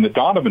extension that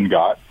Donovan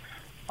got,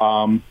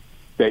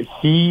 that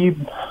he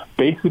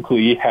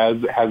basically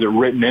has it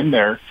written in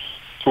there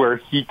to where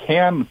he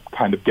can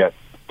kind of get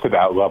to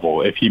that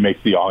level if he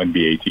makes the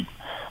All-NBA team.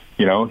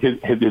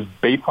 His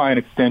baseline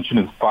extension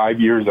is 5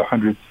 years,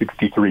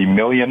 $163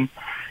 million.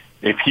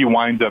 If he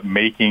winds up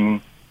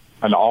making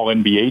an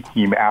All-NBA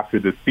team after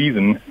this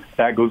season,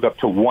 that goes up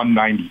to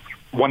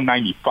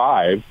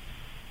 $195.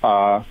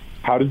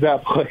 How does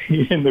that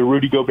play in the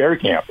Rudy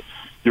Gobert camp?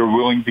 You're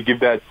willing to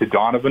give that to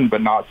Donovan,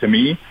 but not to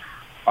me?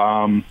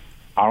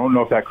 I don't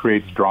know if that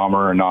creates drama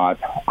or not.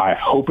 I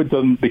hope it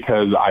doesn't,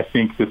 because I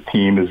think this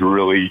team is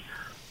really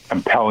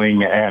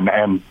compelling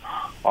and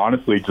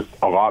honestly just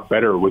a lot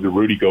better with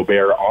Rudy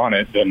Gobert on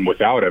it than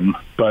without him.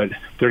 But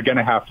they're going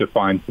to have to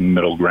find some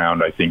middle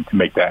ground, I think, to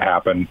make that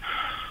happen.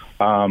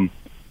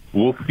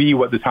 We'll see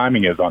what the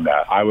timing is on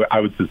that. I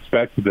would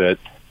suspect that,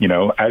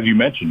 as you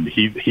mentioned,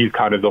 he's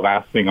kind of the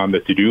last thing on the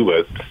to-do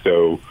list.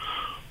 So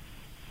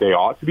they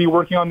ought to be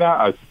working on that.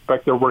 I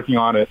suspect they're working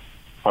on it.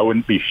 I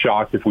wouldn't be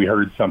shocked if we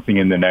heard something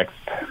in the next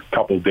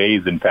couple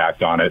days, in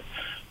fact, on it.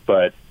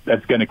 But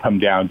that's going to come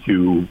down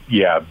to,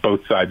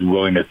 both sides'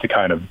 willingness to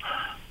kind of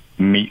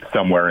meet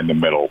somewhere in the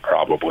middle,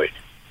 probably.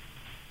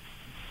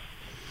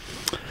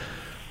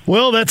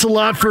 Well, that's a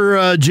lot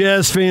for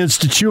Jazz fans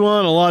to chew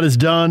on. A lot is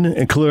done,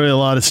 and clearly a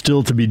lot is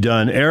still to be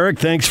done. Eric,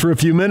 thanks for a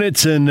few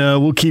minutes, and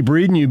we'll keep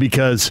reading you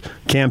because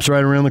camp's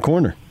right around the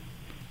corner.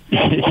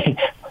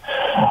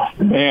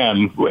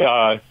 Man,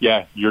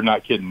 you're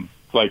not kidding.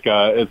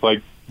 It's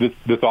like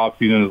this off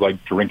season is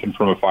like drinking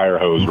from a fire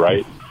hose,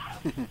 right?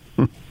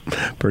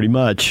 Pretty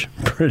much.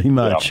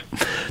 Yeah.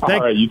 All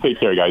right, you take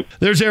care, guys.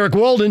 There's Eric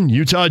Walden,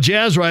 Utah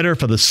Jazz writer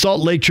for the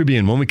Salt Lake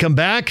Tribune. When we come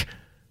back,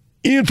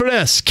 Ian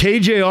Furness,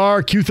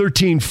 KJR,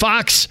 Q13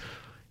 Fox.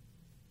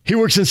 He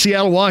works in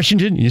Seattle,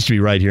 Washington. He used to be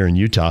right here in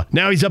Utah.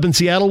 Now he's up in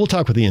Seattle. We'll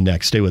talk with Ian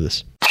next. Stay with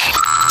us.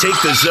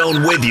 Take the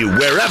Zone with you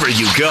wherever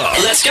you go.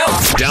 Let's go.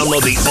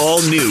 Download the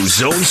all-new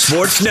Zone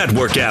Sports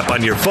Network app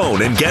on your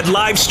phone and get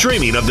live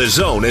streaming of the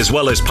Zone as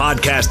well as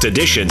podcast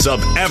editions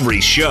of every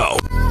show.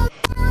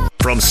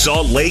 From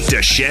Salt Lake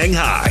to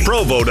Shanghai,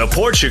 Provo to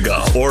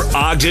Portugal, or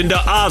Ogden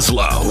to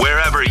Oslo,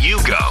 wherever you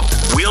go,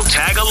 we'll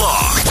tag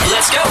along.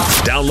 Let's go.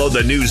 Download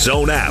the new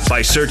Zone app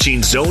by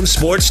searching Zone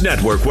Sports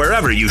Network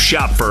wherever you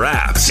shop for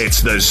apps.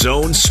 It's the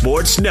Zone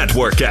Sports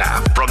Network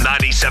app from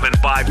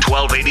 97.5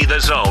 1280 The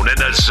Zone and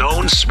the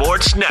Zone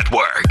Sports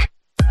Network.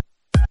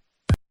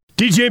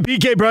 DJ and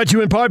PK brought to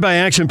you in part by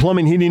Action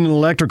Plumbing, Heating, and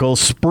Electrical.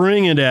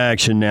 Spring into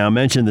action now.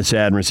 Mention this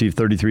ad and receive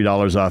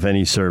 $33 off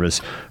any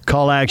service.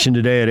 Call Action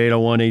today at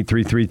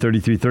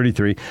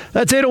 801-833-3333.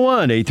 That's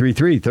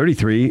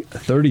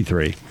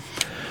 801-833-3333.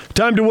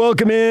 Time to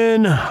welcome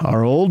in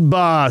our old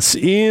boss,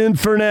 Ian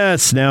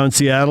Furness, now in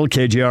Seattle,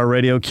 KJR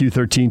Radio,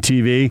 Q13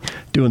 TV,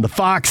 doing the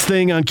Fox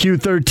thing on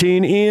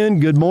Q13. Ian,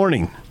 good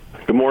morning.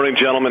 Good morning,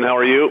 gentlemen. How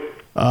are you?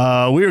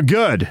 We are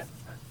good.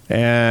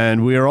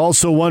 And we are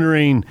also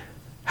wondering,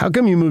 how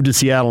come you moved to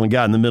Seattle and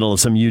got in the middle of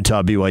some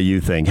Utah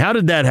BYU thing? How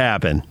did that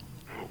happen?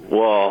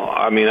 Well,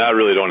 I mean, I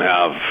really don't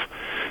have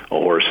a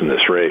horse in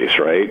this race,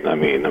 right? I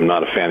mean, I'm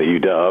not a fan of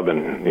UW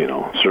and,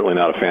 certainly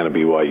not a fan of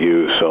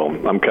BYU. So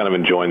I'm kind of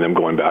enjoying them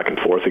going back and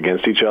forth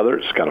against each other.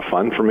 It's kind of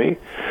fun for me.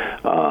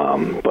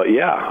 But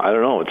yeah, I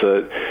don't know.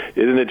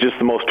 Isn't it just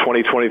the most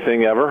 2020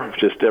 thing ever?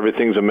 Just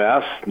everything's a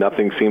mess.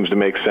 Nothing seems to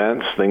make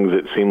sense. Things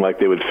that seem like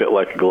they would fit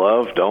like a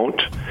glove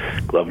don't.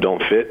 Glove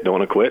don't fit,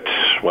 don't acquit,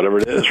 whatever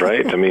it is,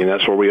 right? I mean,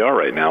 that's where we are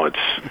right now.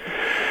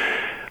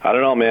 I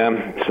don't know,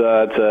 man.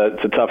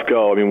 It's a tough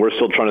go. I mean, we're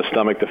still trying to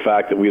stomach the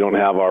fact that we don't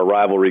have our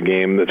rivalry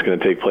game that's going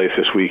to take place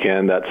this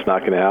weekend. That's not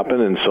going to happen.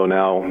 And so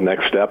now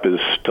next step is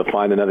to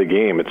find another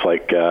game. It's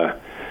like an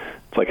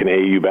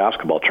AAU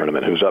basketball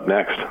tournament. Who's up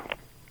next?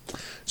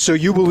 So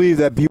you believe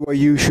that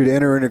BYU should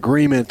enter an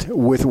agreement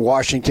with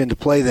Washington to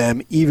play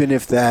them, even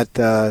if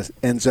that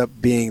ends up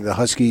being the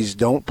Huskies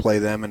don't play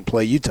them and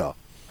play Utah?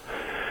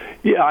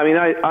 Yeah, I mean,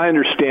 I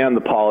understand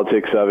the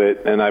politics of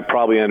it, and I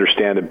probably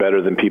understand it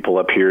better than people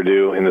up here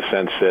do, in the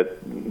sense that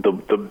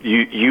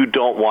you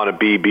don't want to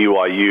be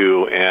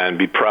BYU and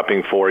be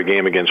prepping for a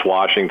game against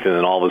Washington,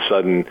 and all of a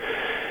sudden,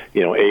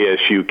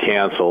 ASU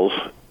cancels,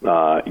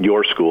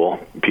 your school,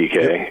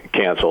 PK,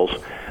 cancels,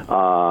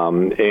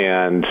 and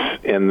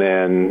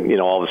then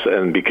all of a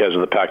sudden, because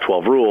of the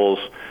Pac-12 rules,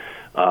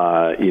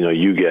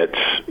 you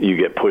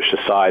get pushed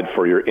aside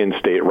for your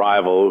in-state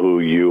rival, who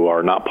you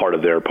are not part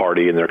of their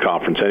party in their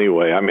conference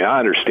anyway. I mean, I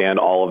understand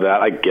all of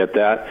that. I get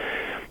that.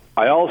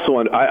 I also,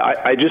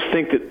 I just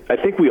think that, I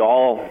think we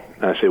all,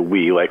 and I say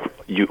we, like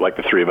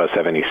the three of us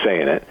have any say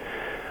in it.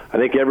 I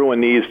think everyone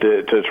needs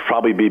to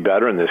probably be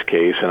better in this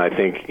case. And I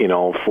think,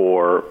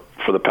 for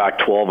the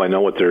Pac-12, I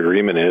know what their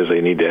agreement is.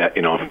 They need to,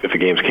 if a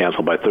game's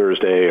canceled by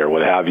Thursday or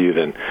what have you,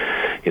 then,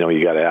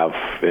 you got to have,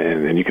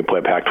 and you can play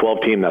a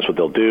Pac-12 team. That's what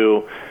they'll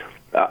do.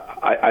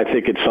 I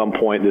think at some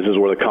point this is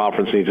where the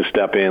conference needs to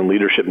step in.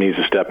 Leadership needs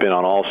to step in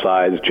on all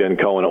sides. Jen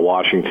Cohen at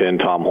Washington,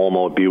 Tom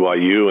Holmoe at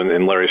BYU,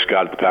 and Larry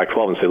Scott at the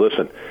Pac-12, and say,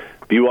 listen,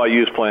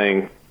 BYU is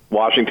playing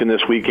Washington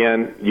this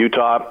weekend.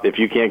 Utah, if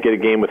you can't get a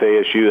game with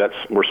ASU,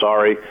 we're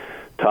sorry.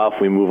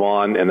 Tough. We move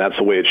on, and that's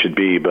the way it should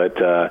be. But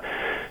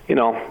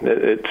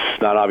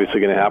it's not obviously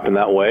going to happen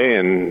that way.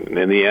 And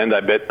in the end,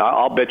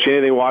 I'll bet you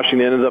anything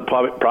Washington ends up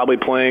probably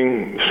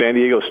playing San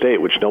Diego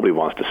State, which nobody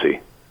wants to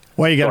see.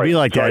 Why you got to be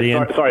like that,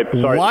 Ian? Sorry.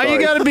 Why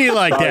you got to be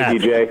like that?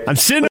 DJ. I'm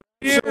sitting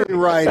here,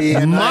 right,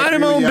 Ian.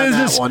 minding my own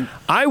business.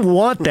 I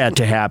want that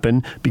to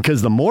happen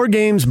because the more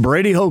games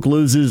Brady Hoke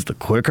loses, the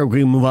quicker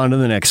we move on to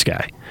the next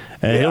guy.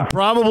 And he'll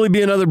probably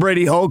be another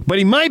Brady Hoke, but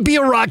he might be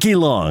a Rocky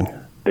Long.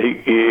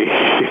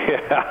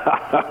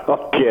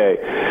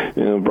 Okay.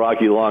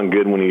 Brocky Long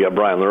good when you got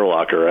Brian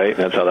Urlacher, right?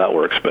 That's how that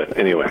works. But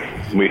anyway,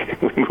 we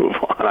move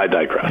on. I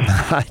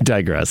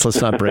digress. Let's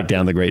not break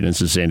down the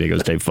greatness of San Diego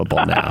State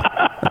football now.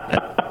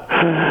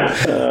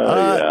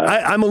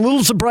 I'm a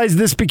little surprised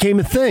this became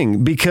a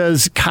thing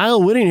because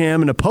Kyle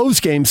Whittingham in a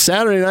postgame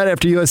Saturday night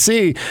after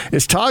USC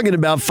is talking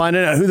about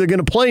finding out who they're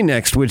going to play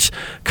next, which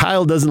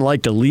Kyle doesn't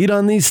like to lead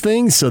on these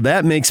things. So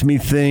that makes me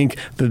think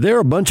that there are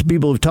a bunch of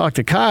people who've talked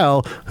to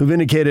Kyle who've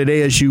indicated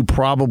ASU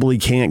probably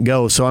can't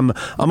go. So I'm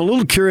a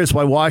little curious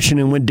why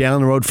Washington went down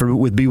the road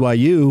with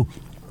BYU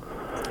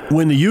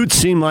when the Utes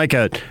seem like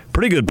a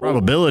pretty good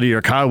probability,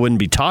 or Kyle wouldn't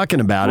be talking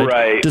about it.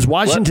 Right. Does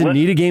Washington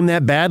need a game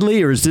that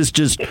badly, or is this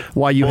just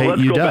why you hate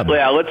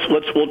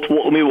UW?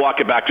 Let me walk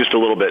it back just a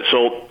little bit.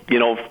 So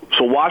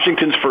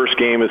Washington's first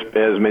game,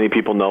 as many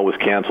people know, was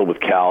canceled with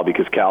Cal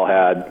because Cal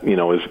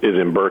is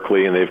in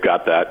Berkeley, and they've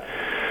got that.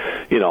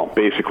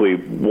 Basically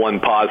one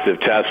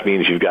positive test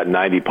means you've got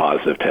 90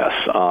 positive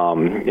tests,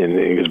 and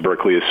because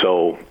Berkeley is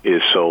so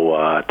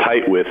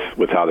tight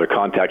with how their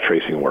contact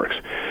tracing works.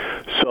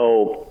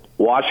 So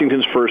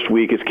Washington's first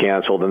week is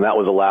canceled, and that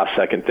was a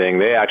last-second thing.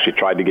 They actually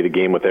tried to get a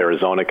game with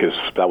Arizona because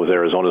that was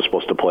Arizona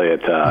supposed to play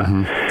at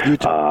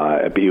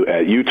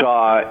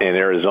Utah, and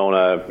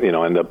Arizona,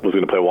 ended up was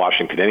going to play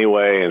Washington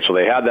anyway, and so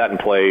they had that in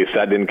place.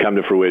 That didn't come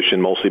to fruition,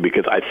 mostly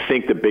because I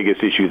think the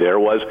biggest issue there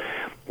was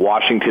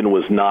Washington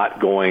was not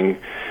going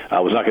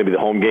to be the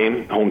home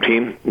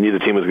team. Neither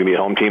team was going to be a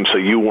home team, so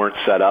you weren't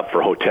set up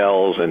for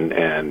hotels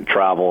and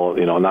travel,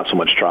 not so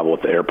much travel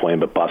with the airplane,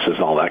 but buses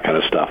and all that kind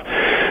of stuff.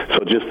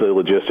 So just the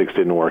logistics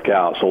didn't work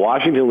out. So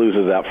Washington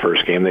loses that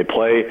first game. They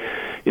play,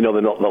 the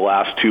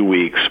last 2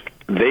 weeks.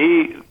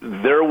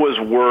 There was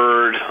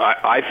word,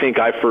 I think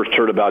I first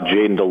heard about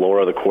Jaden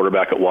DeLora, the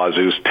quarterback at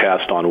Wazoo's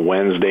test on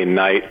Wednesday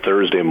night,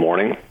 Thursday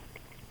morning.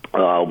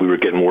 We were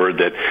getting word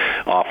that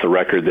off the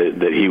record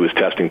that he was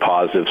testing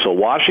positive. So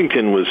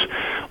Washington was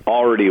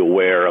already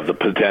aware of the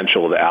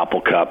potential of the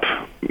Apple Cup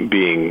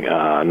being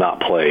not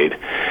played.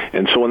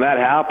 And so when that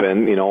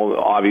happened,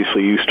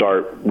 obviously you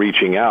start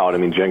reaching out. I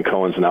mean, Jen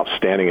Cohen's an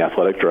outstanding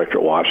athletic director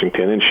at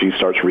Washington, and she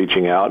starts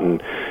reaching out,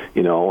 and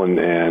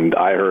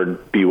I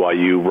heard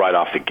BYU right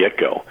off the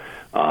get-go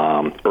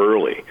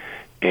early.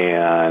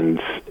 And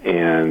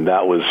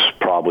that was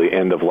probably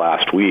end of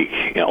last week,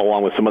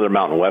 along with some other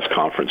Mountain West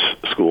Conference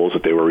schools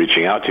that they were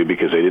reaching out to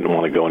because they didn't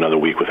want to go another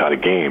week without a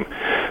game.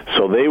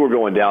 So they were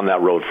going down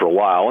that road for a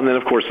while. And then,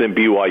 of course,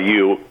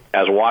 BYU,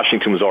 as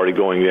Washington was already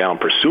going down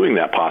pursuing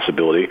that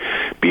possibility,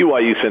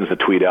 BYU sends the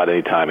tweet out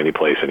anytime, any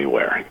place,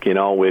 anywhere,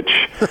 which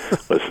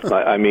was,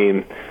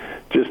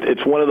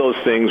 it's one of those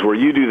things where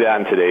you do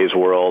that in today's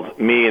world,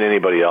 me and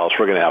anybody else,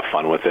 we're going to have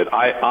fun with it.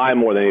 I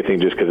more than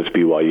anything, just because it's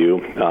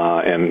BYU,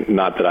 and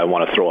not that I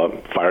want to throw a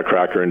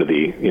firecracker into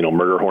the,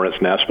 murder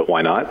hornet's nest, but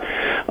why not?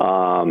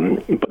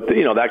 But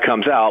that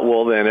comes out,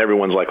 well, then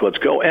everyone's like, let's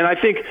go. And I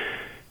think,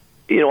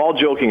 all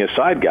joking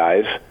aside,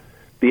 guys,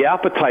 the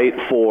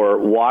appetite for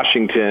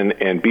Washington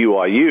and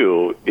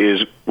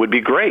BYU would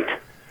be great.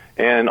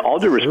 And all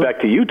due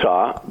respect to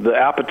Utah, the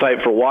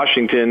appetite for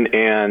Washington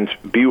and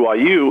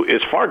BYU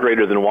is far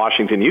greater than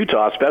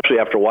Washington-Utah, especially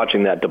after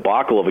watching that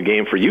debacle of a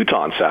game for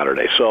Utah on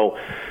Saturday. So,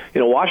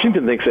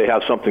 Washington thinks they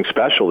have something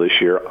special this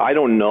year. I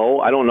don't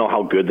know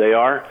how good they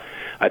are.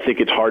 I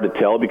think it's hard to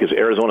tell because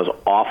Arizona's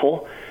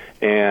awful,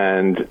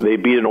 and they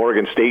beat an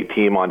Oregon State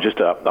team on just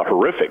a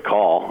horrific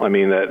call. I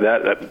mean,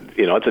 that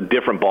it's a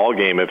different ball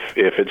game if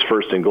it's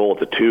first and goal at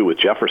the 2 with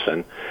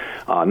Jefferson.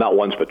 Not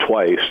once but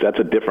twice. That's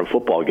a different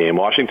football game.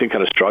 Washington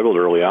kind of struggled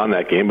early on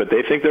that game, but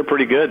they think they're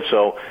pretty good.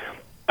 So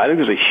I think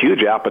there's a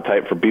huge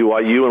appetite for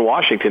BYU and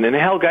Washington. And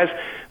hell, guys,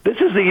 this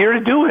is the year to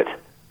do it,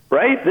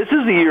 right? This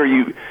is the year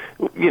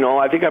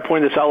I think I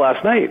pointed this out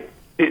last night.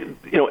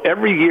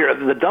 Every year,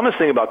 the dumbest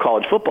thing about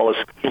college football is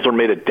schedules are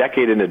made a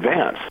decade in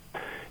advance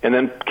and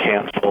then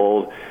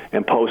canceled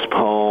and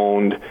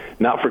postponed,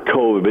 not for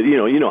COVID, but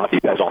you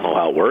guys all know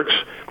how it works.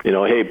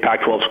 Hey,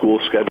 Pac-12 school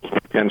schedules,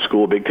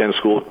 Big Ten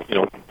school,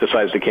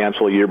 decides to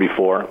cancel a year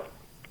before.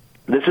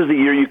 This is the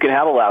year you can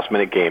have a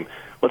last-minute game.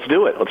 Let's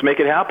do it. Let's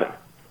make it happen.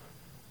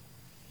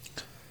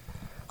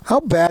 How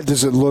bad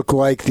does it look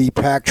like the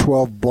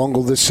Pac-12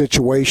 bungled this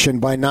situation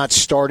by not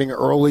starting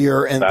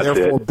earlier and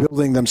therefore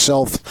building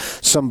themselves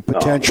some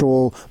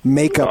potential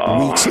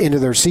makeup weeks into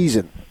their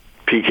season?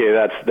 PK,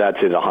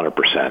 that's it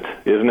 100%,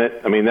 isn't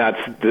it? I mean,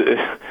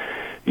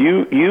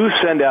 you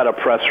send out a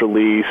press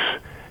release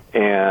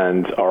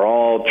and are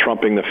all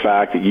trumping the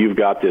fact that you've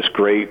got this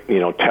great,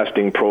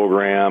 testing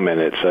program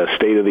and it's a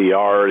state of the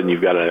art, and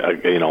you've got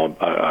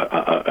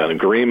an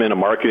agreement, a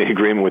marketing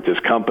agreement with this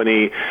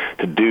company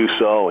to do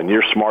so, and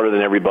you're smarter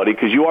than everybody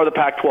because you are the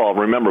Pac-12.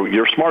 Remember,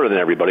 you're smarter than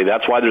everybody.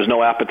 That's why there's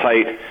no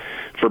appetite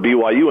for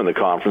BYU in the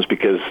conference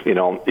because,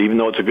 even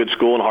though it's a good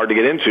school and hard to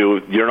get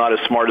into, you're not as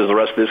smart as the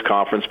rest of this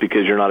conference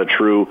because you're not a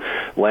true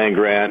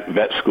land-grant,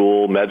 vet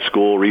school, med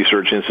school,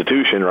 research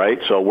institution,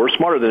 right? So we're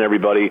smarter than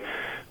everybody,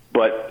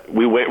 but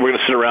we're going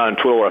to sit around and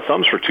twiddle our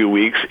thumbs for 2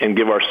 weeks and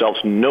give ourselves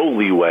no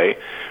leeway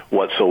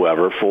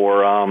whatsoever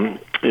for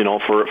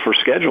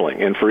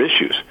scheduling and for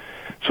issues.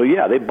 So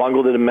yeah, they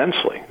bungled it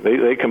immensely.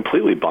 They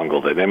completely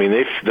bungled it. I mean,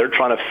 they're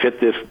trying to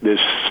fit this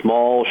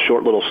small,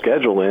 short little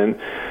schedule in,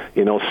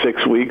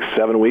 6 weeks,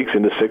 7 weeks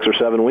into 6 or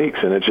 7 weeks,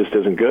 and it just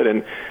isn't good.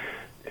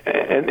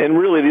 And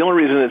really, the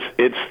only reason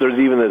there's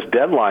even this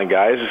deadline,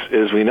 guys,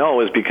 as we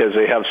know, is because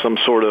they have some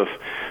sort of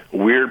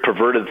weird,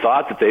 perverted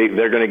thought that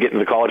they're going to get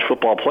into the college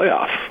football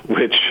playoff,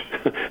 which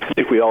I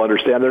think we all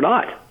understand they're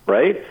not,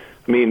 right?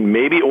 I mean,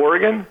 maybe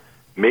Oregon,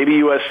 maybe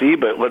USC,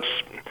 but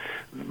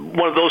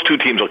one of those two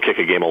teams will kick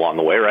a game along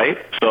the way, right?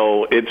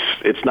 So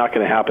it's not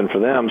going to happen for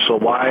them. So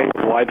why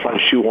try to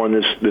shoehorn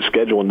this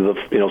schedule into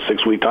the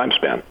 6 week time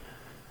span?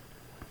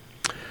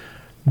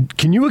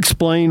 Can you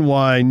explain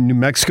why New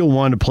Mexico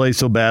wanted to play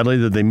so badly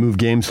that they moved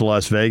games to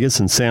Las Vegas,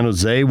 and San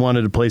Jose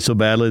wanted to play so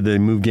badly that they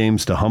moved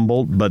games to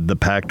Humboldt, but the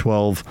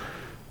Pac-12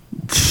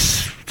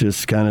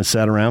 just kind of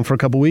sat around for a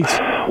couple weeks?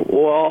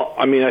 Well,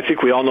 I mean, I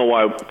think we all know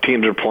why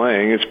teams are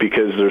playing. It's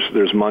because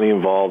there's money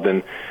involved,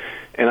 and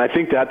I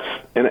think that's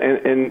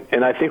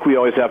and I think we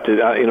always have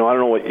to. I don't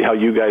know how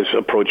you guys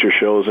approach your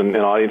shows and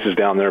audiences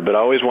down there, but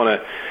I was going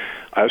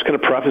to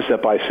preface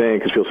that by saying,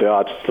 because people say, "Oh,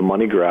 it's a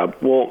money grab."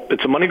 Well,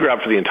 it's a money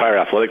grab for the entire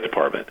athletic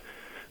department.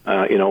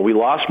 We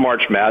lost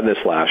March Madness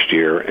last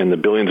year and the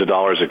billions of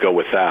dollars that go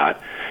with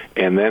that,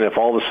 and then if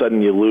all of a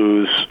sudden you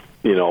lose,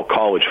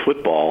 college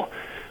football.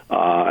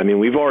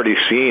 We've already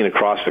seen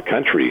across the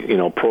country,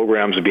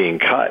 programs being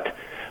cut,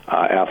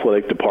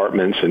 athletic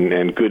departments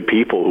and good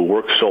people who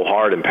work so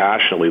hard and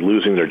passionately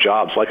losing their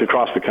jobs, like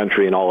across the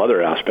country in all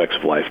other aspects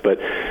of life. But,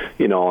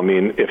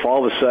 if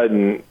all of a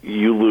sudden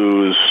you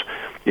lose,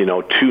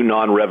 2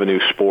 non-revenue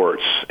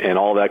sports and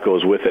all that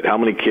goes with it, how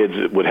many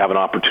kids would have an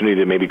opportunity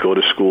to maybe go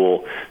to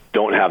school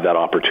don't have that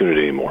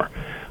opportunity anymore?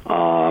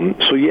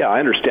 I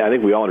understand. I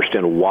think we all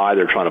understand why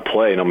they're trying to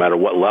play, no matter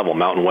what level,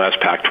 Mountain West,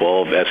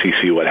 Pac-12,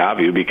 SEC, what have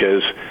you,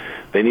 because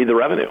they need the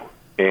revenue.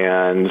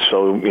 And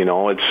so, and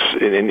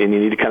you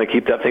need to kind of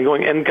keep that thing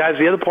going. And guys,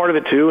 the other part of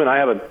it too, and I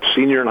have a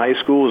senior in high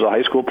school who's a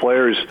high school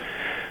player who's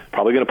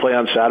probably going to play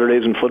on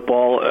Saturdays in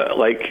football.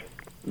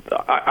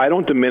 I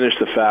don't diminish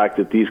the fact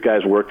that these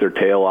guys work their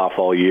tail off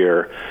all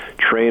year,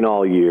 train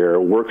all year,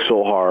 work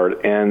so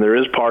hard, and there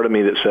is part of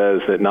me that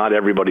says that not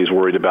everybody's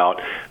worried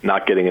about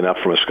not getting enough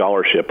from a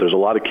scholarship. There's a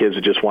lot of kids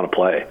that just want to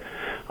play.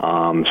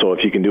 So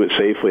if you can do it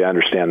safely, I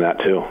understand that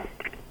too.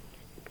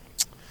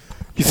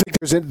 You think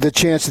there's the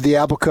chance that the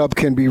Apple Cup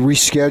can be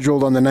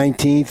rescheduled on the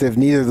 19th if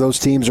neither of those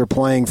teams are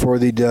playing for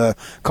the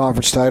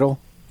conference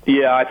title?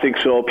 Yeah, I think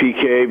so,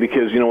 PK,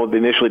 because, they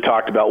initially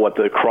talked about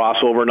the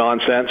crossover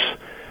nonsense.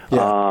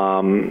 Yeah.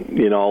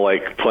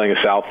 Like playing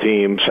a South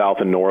team, South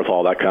and North,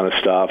 all that kind of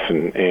stuff.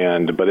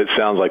 But it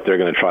sounds like they're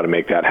going to try to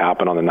make that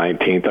happen on the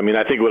 19th.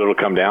 I think what it'll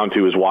come down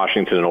to is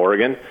Washington and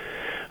Oregon,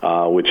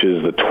 which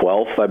is the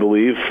 12th, I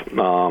believe,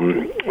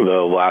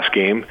 the last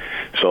game.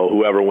 So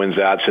whoever wins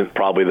that's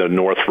probably the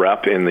North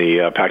rep in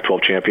the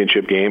Pac-12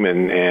 championship game.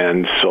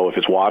 And so if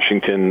it's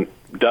Washington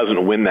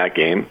doesn't win that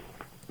game,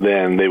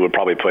 then they would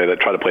probably try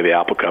to play the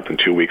Apple Cup in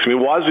 2 weeks.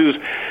 Wazoo's,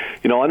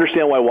 I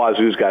understand why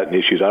Wazoo's got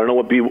issues. I don't know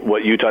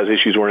what Utah's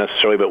issues were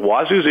necessarily, but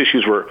Wazoo's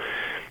issues were,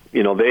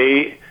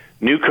 they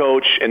new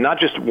coach, and not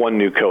just one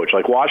new coach.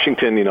 Like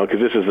Washington, because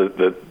this is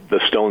the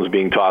stones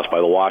being tossed by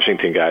the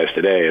Washington guys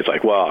today. It's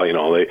like, well,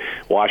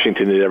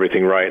 Washington did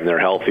everything right and they're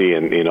healthy,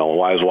 and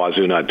why is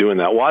Wazoo not doing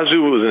that?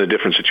 Wazoo was in a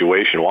different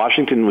situation.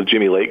 Washington, with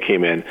Jimmy Lake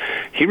came in,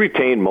 he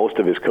retained most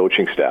of his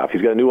coaching staff.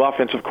 He's got a new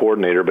offensive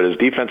coordinator, but his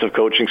defensive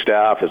coaching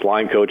staff, his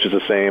line coach is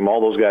the same. All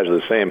those guys are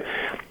the same.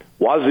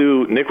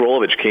 Wazoo, Nick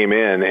Rolovich came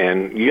in,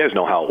 and you guys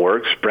know how it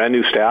works. Brand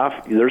new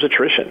staff, there's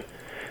attrition.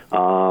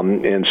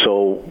 And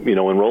so,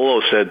 when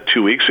Rolo said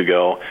 2 weeks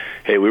ago,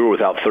 hey, we were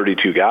without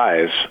 32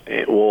 guys,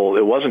 it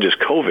wasn't just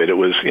COVID. It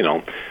was,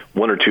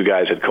 1 or 2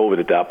 guys had COVID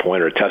at that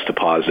point or tested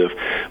positive,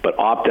 but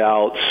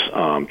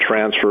opt-outs,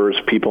 transfers,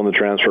 people in the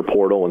transfer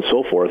portal, and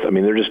so forth.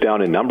 They're just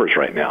down in numbers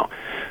right now.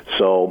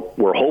 So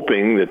we're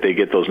hoping that they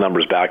get those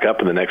numbers back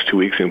up in the next 2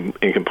 weeks and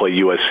can play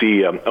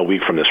USC a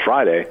week from this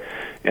Friday,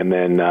 and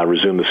then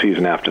resume the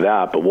season after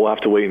that. But we'll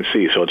have to wait and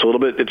see. So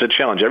it's a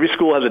challenge. Every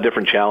school has a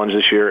different challenge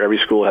this year. Every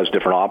school has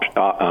different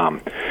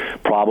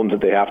problems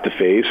that they have to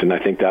face, and I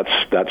think that's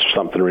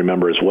something to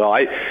remember as well.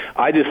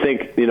 I just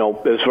think,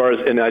 as far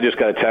as, and I just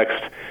got a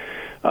text,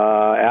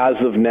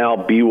 as of now,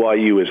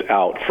 BYU is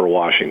out for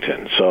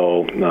Washington.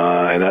 So,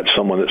 and that's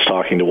someone that's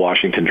talking to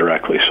Washington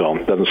directly. So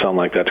it doesn't sound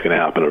like that's going to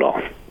happen at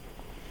all.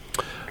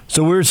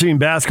 So we're seeing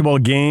basketball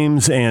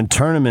games and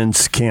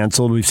tournaments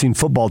canceled. We've seen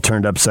football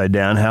turned upside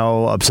down.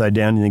 How upside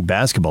down do you think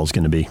basketball is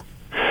going to be?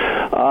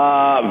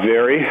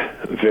 Very,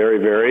 very,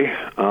 very.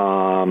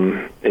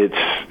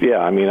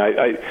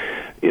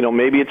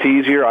 Maybe it's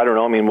easier. I don't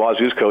know.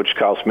 Wazoo's coach,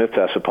 Kyle Smith,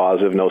 tested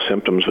positive, no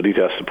symptoms, but he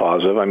tested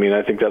positive.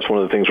 I think that's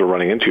one of the things we're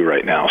running into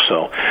right now.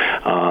 So,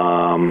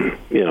 I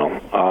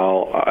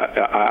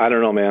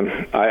don't know,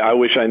 man. I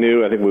wish I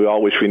knew. I think we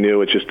all wish we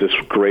knew. It's just this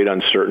great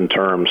uncertain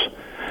terms.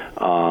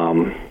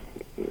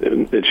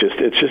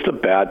 It's just a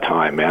bad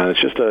time, man.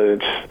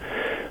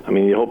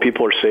 You hope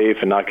people are safe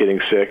and not getting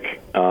sick.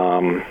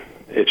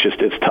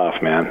 It's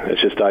tough, man. I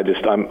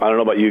don't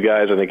know about you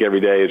guys. I think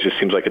every day it just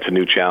seems like it's a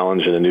new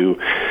challenge and a new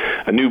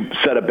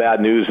set of bad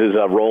news is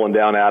rolling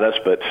down at us,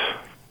 but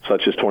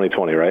such is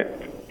 2020, right?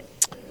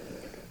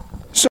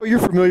 So you're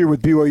familiar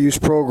with BYU's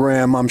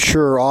program, I'm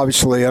sure.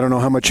 Obviously, I don't know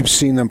how much you've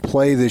seen them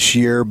play this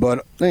year,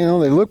 but they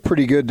look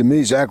pretty good to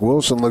me. Zach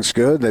Wilson looks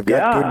good. They've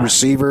got good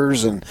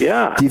receivers, and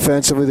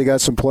defensively they got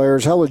some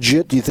players. How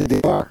legit do you think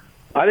they are?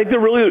 I think they're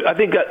really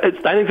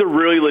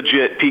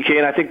legit, PK,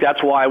 and I think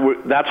that's why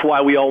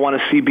we all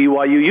want to see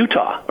BYU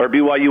Utah or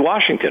BYU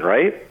Washington,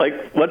 right?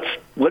 Like let's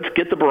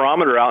get the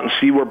barometer out and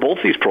see where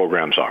both these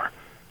programs are.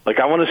 Like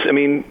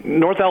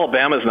North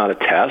Alabama is not a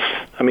test.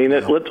 I mean,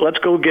 let's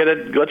go get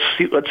it. Let's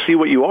see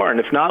what you are, and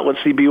if not, let's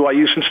see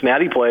BYU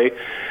Cincinnati play.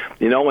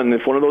 And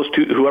if one of those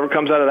two, whoever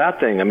comes out of that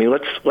thing, I mean,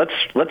 let's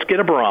get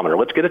a barometer.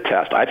 Let's get a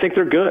test. I think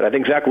they're good. I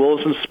think Zach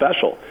Willison's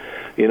special.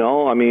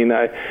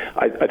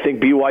 I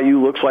think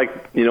BYU looks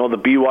like, the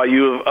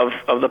BYU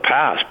of the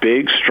past.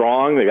 Big,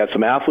 strong. They got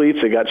some athletes.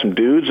 They got some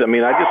dudes. I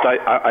mean,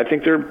 I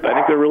think they're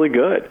really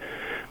good.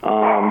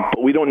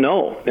 But we don't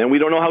know, and we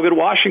don't know how good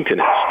Washington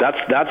is.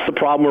 That's the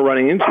problem we're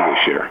running into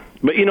this year.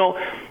 But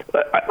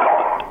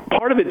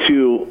part of it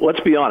too. Let's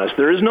be honest.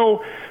 There's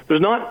no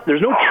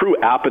true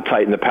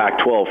appetite in the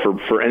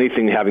Pac-12 for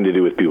anything having to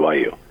do with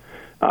BYU.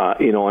 I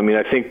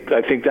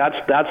think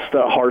that's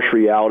the harsh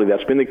reality.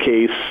 That's been the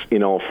case,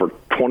 for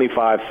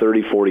 25,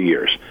 30, 40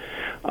 years.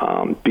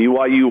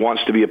 BYU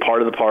wants to be a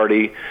part of the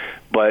party,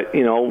 but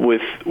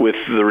with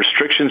the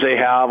restrictions they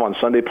have on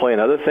Sunday play and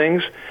other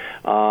things.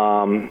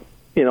 I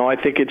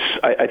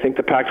think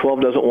the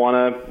Pac-12 doesn't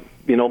want to,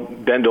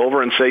 bend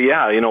over and say,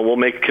 we'll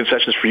make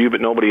concessions for you, but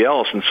nobody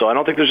else. And so I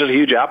don't think there's just a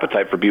huge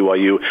appetite for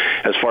BYU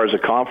as far as the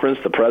conference,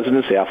 the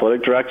presidents, the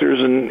athletic directors,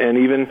 and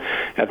even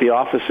at the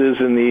offices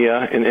in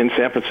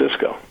San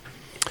Francisco.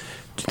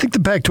 Do you think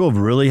the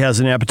Pac-12 really has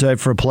an appetite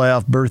for a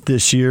playoff berth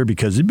this year?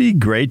 Because it'd be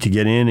great to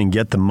get in and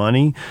get the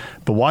money,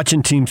 but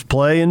watching teams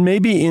play, and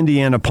maybe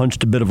Indiana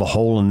punched a bit of a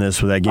hole in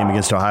this with that game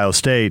against Ohio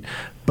State,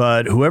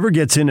 but whoever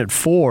gets in at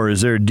 4,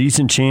 is there a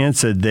decent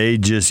chance that they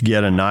just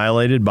get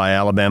annihilated by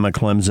Alabama,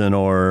 Clemson,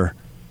 or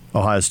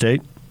Ohio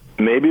State?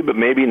 Maybe, but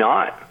maybe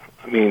not.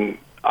 I mean,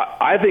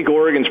 I think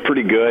Oregon's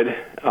pretty good,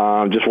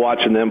 just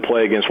watching them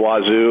play against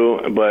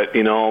Wazoo. But,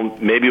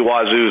 maybe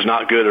Wazoo's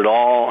not good at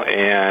all,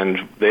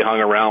 and they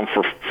hung around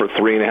for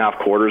 3.5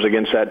 quarters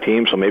against that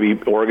team, so maybe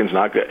Oregon's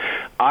not good.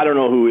 I don't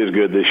know who is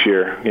good this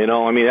year.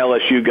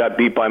 LSU got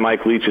beat by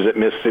Mike Leach's at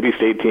Mississippi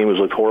State team, who's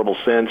looked horrible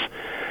since.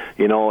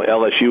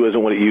 LSU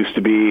isn't what it used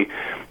to be.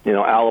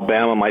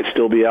 Alabama might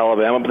still be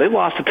Alabama, but they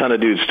lost a ton of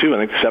dudes too.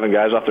 I think 7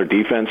 guys off their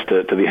defense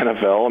to the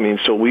NFL. I mean,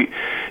 so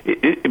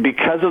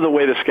because of the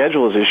way the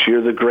schedule is this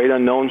year, the great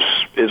unknowns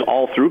is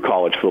all through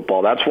college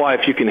football. That's why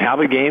if you can have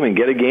a game and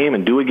get a game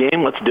and do a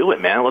game, let's do it,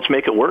 man. Let's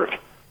make it work.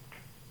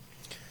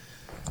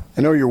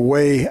 I know you're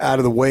way out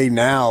of the way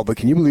now, but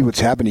can you believe what's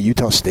happened to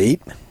Utah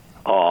State?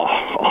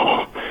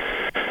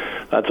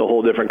 That's a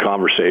whole different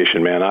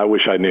conversation, man. I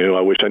wish I knew.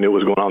 I wish I knew what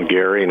was going on with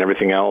Gary and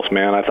everything else,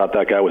 man. I thought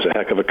that guy was a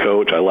heck of a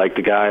coach. I liked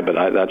the guy, but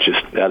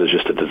that is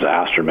just a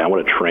disaster, man. What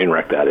a train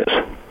wreck that is.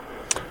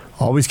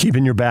 Always keep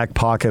in your back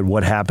pocket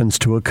what happens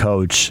to a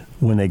coach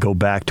when they go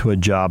back to a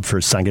job for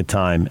a second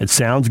time. It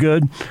sounds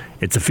good.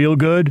 It's a feel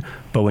good.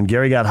 But when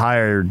Gary got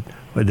hired,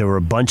 there were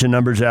a bunch of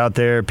numbers out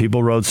there.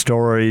 People wrote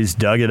stories,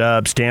 dug it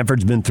up.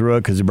 Stanford's been through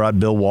it because they brought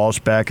Bill Walsh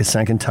back a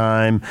second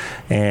time.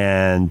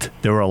 And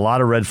there were a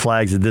lot of red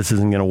flags that this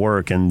isn't going to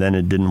work, and then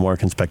it didn't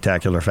work in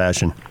spectacular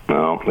fashion.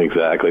 No,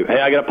 exactly.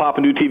 Hey, I got to pop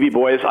a new TV,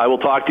 boys. I will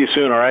talk to you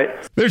soon, all right?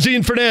 There's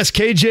Ian Furness,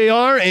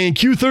 KJR, and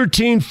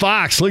Q13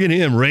 Fox. Look at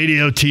him,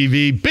 radio,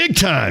 TV, big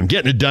time,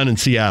 getting it done in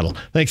Seattle.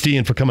 Thanks to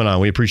Ian for coming on.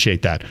 We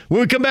appreciate that.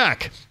 When we come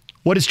back,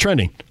 what is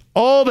trending?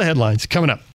 All the headlines coming up.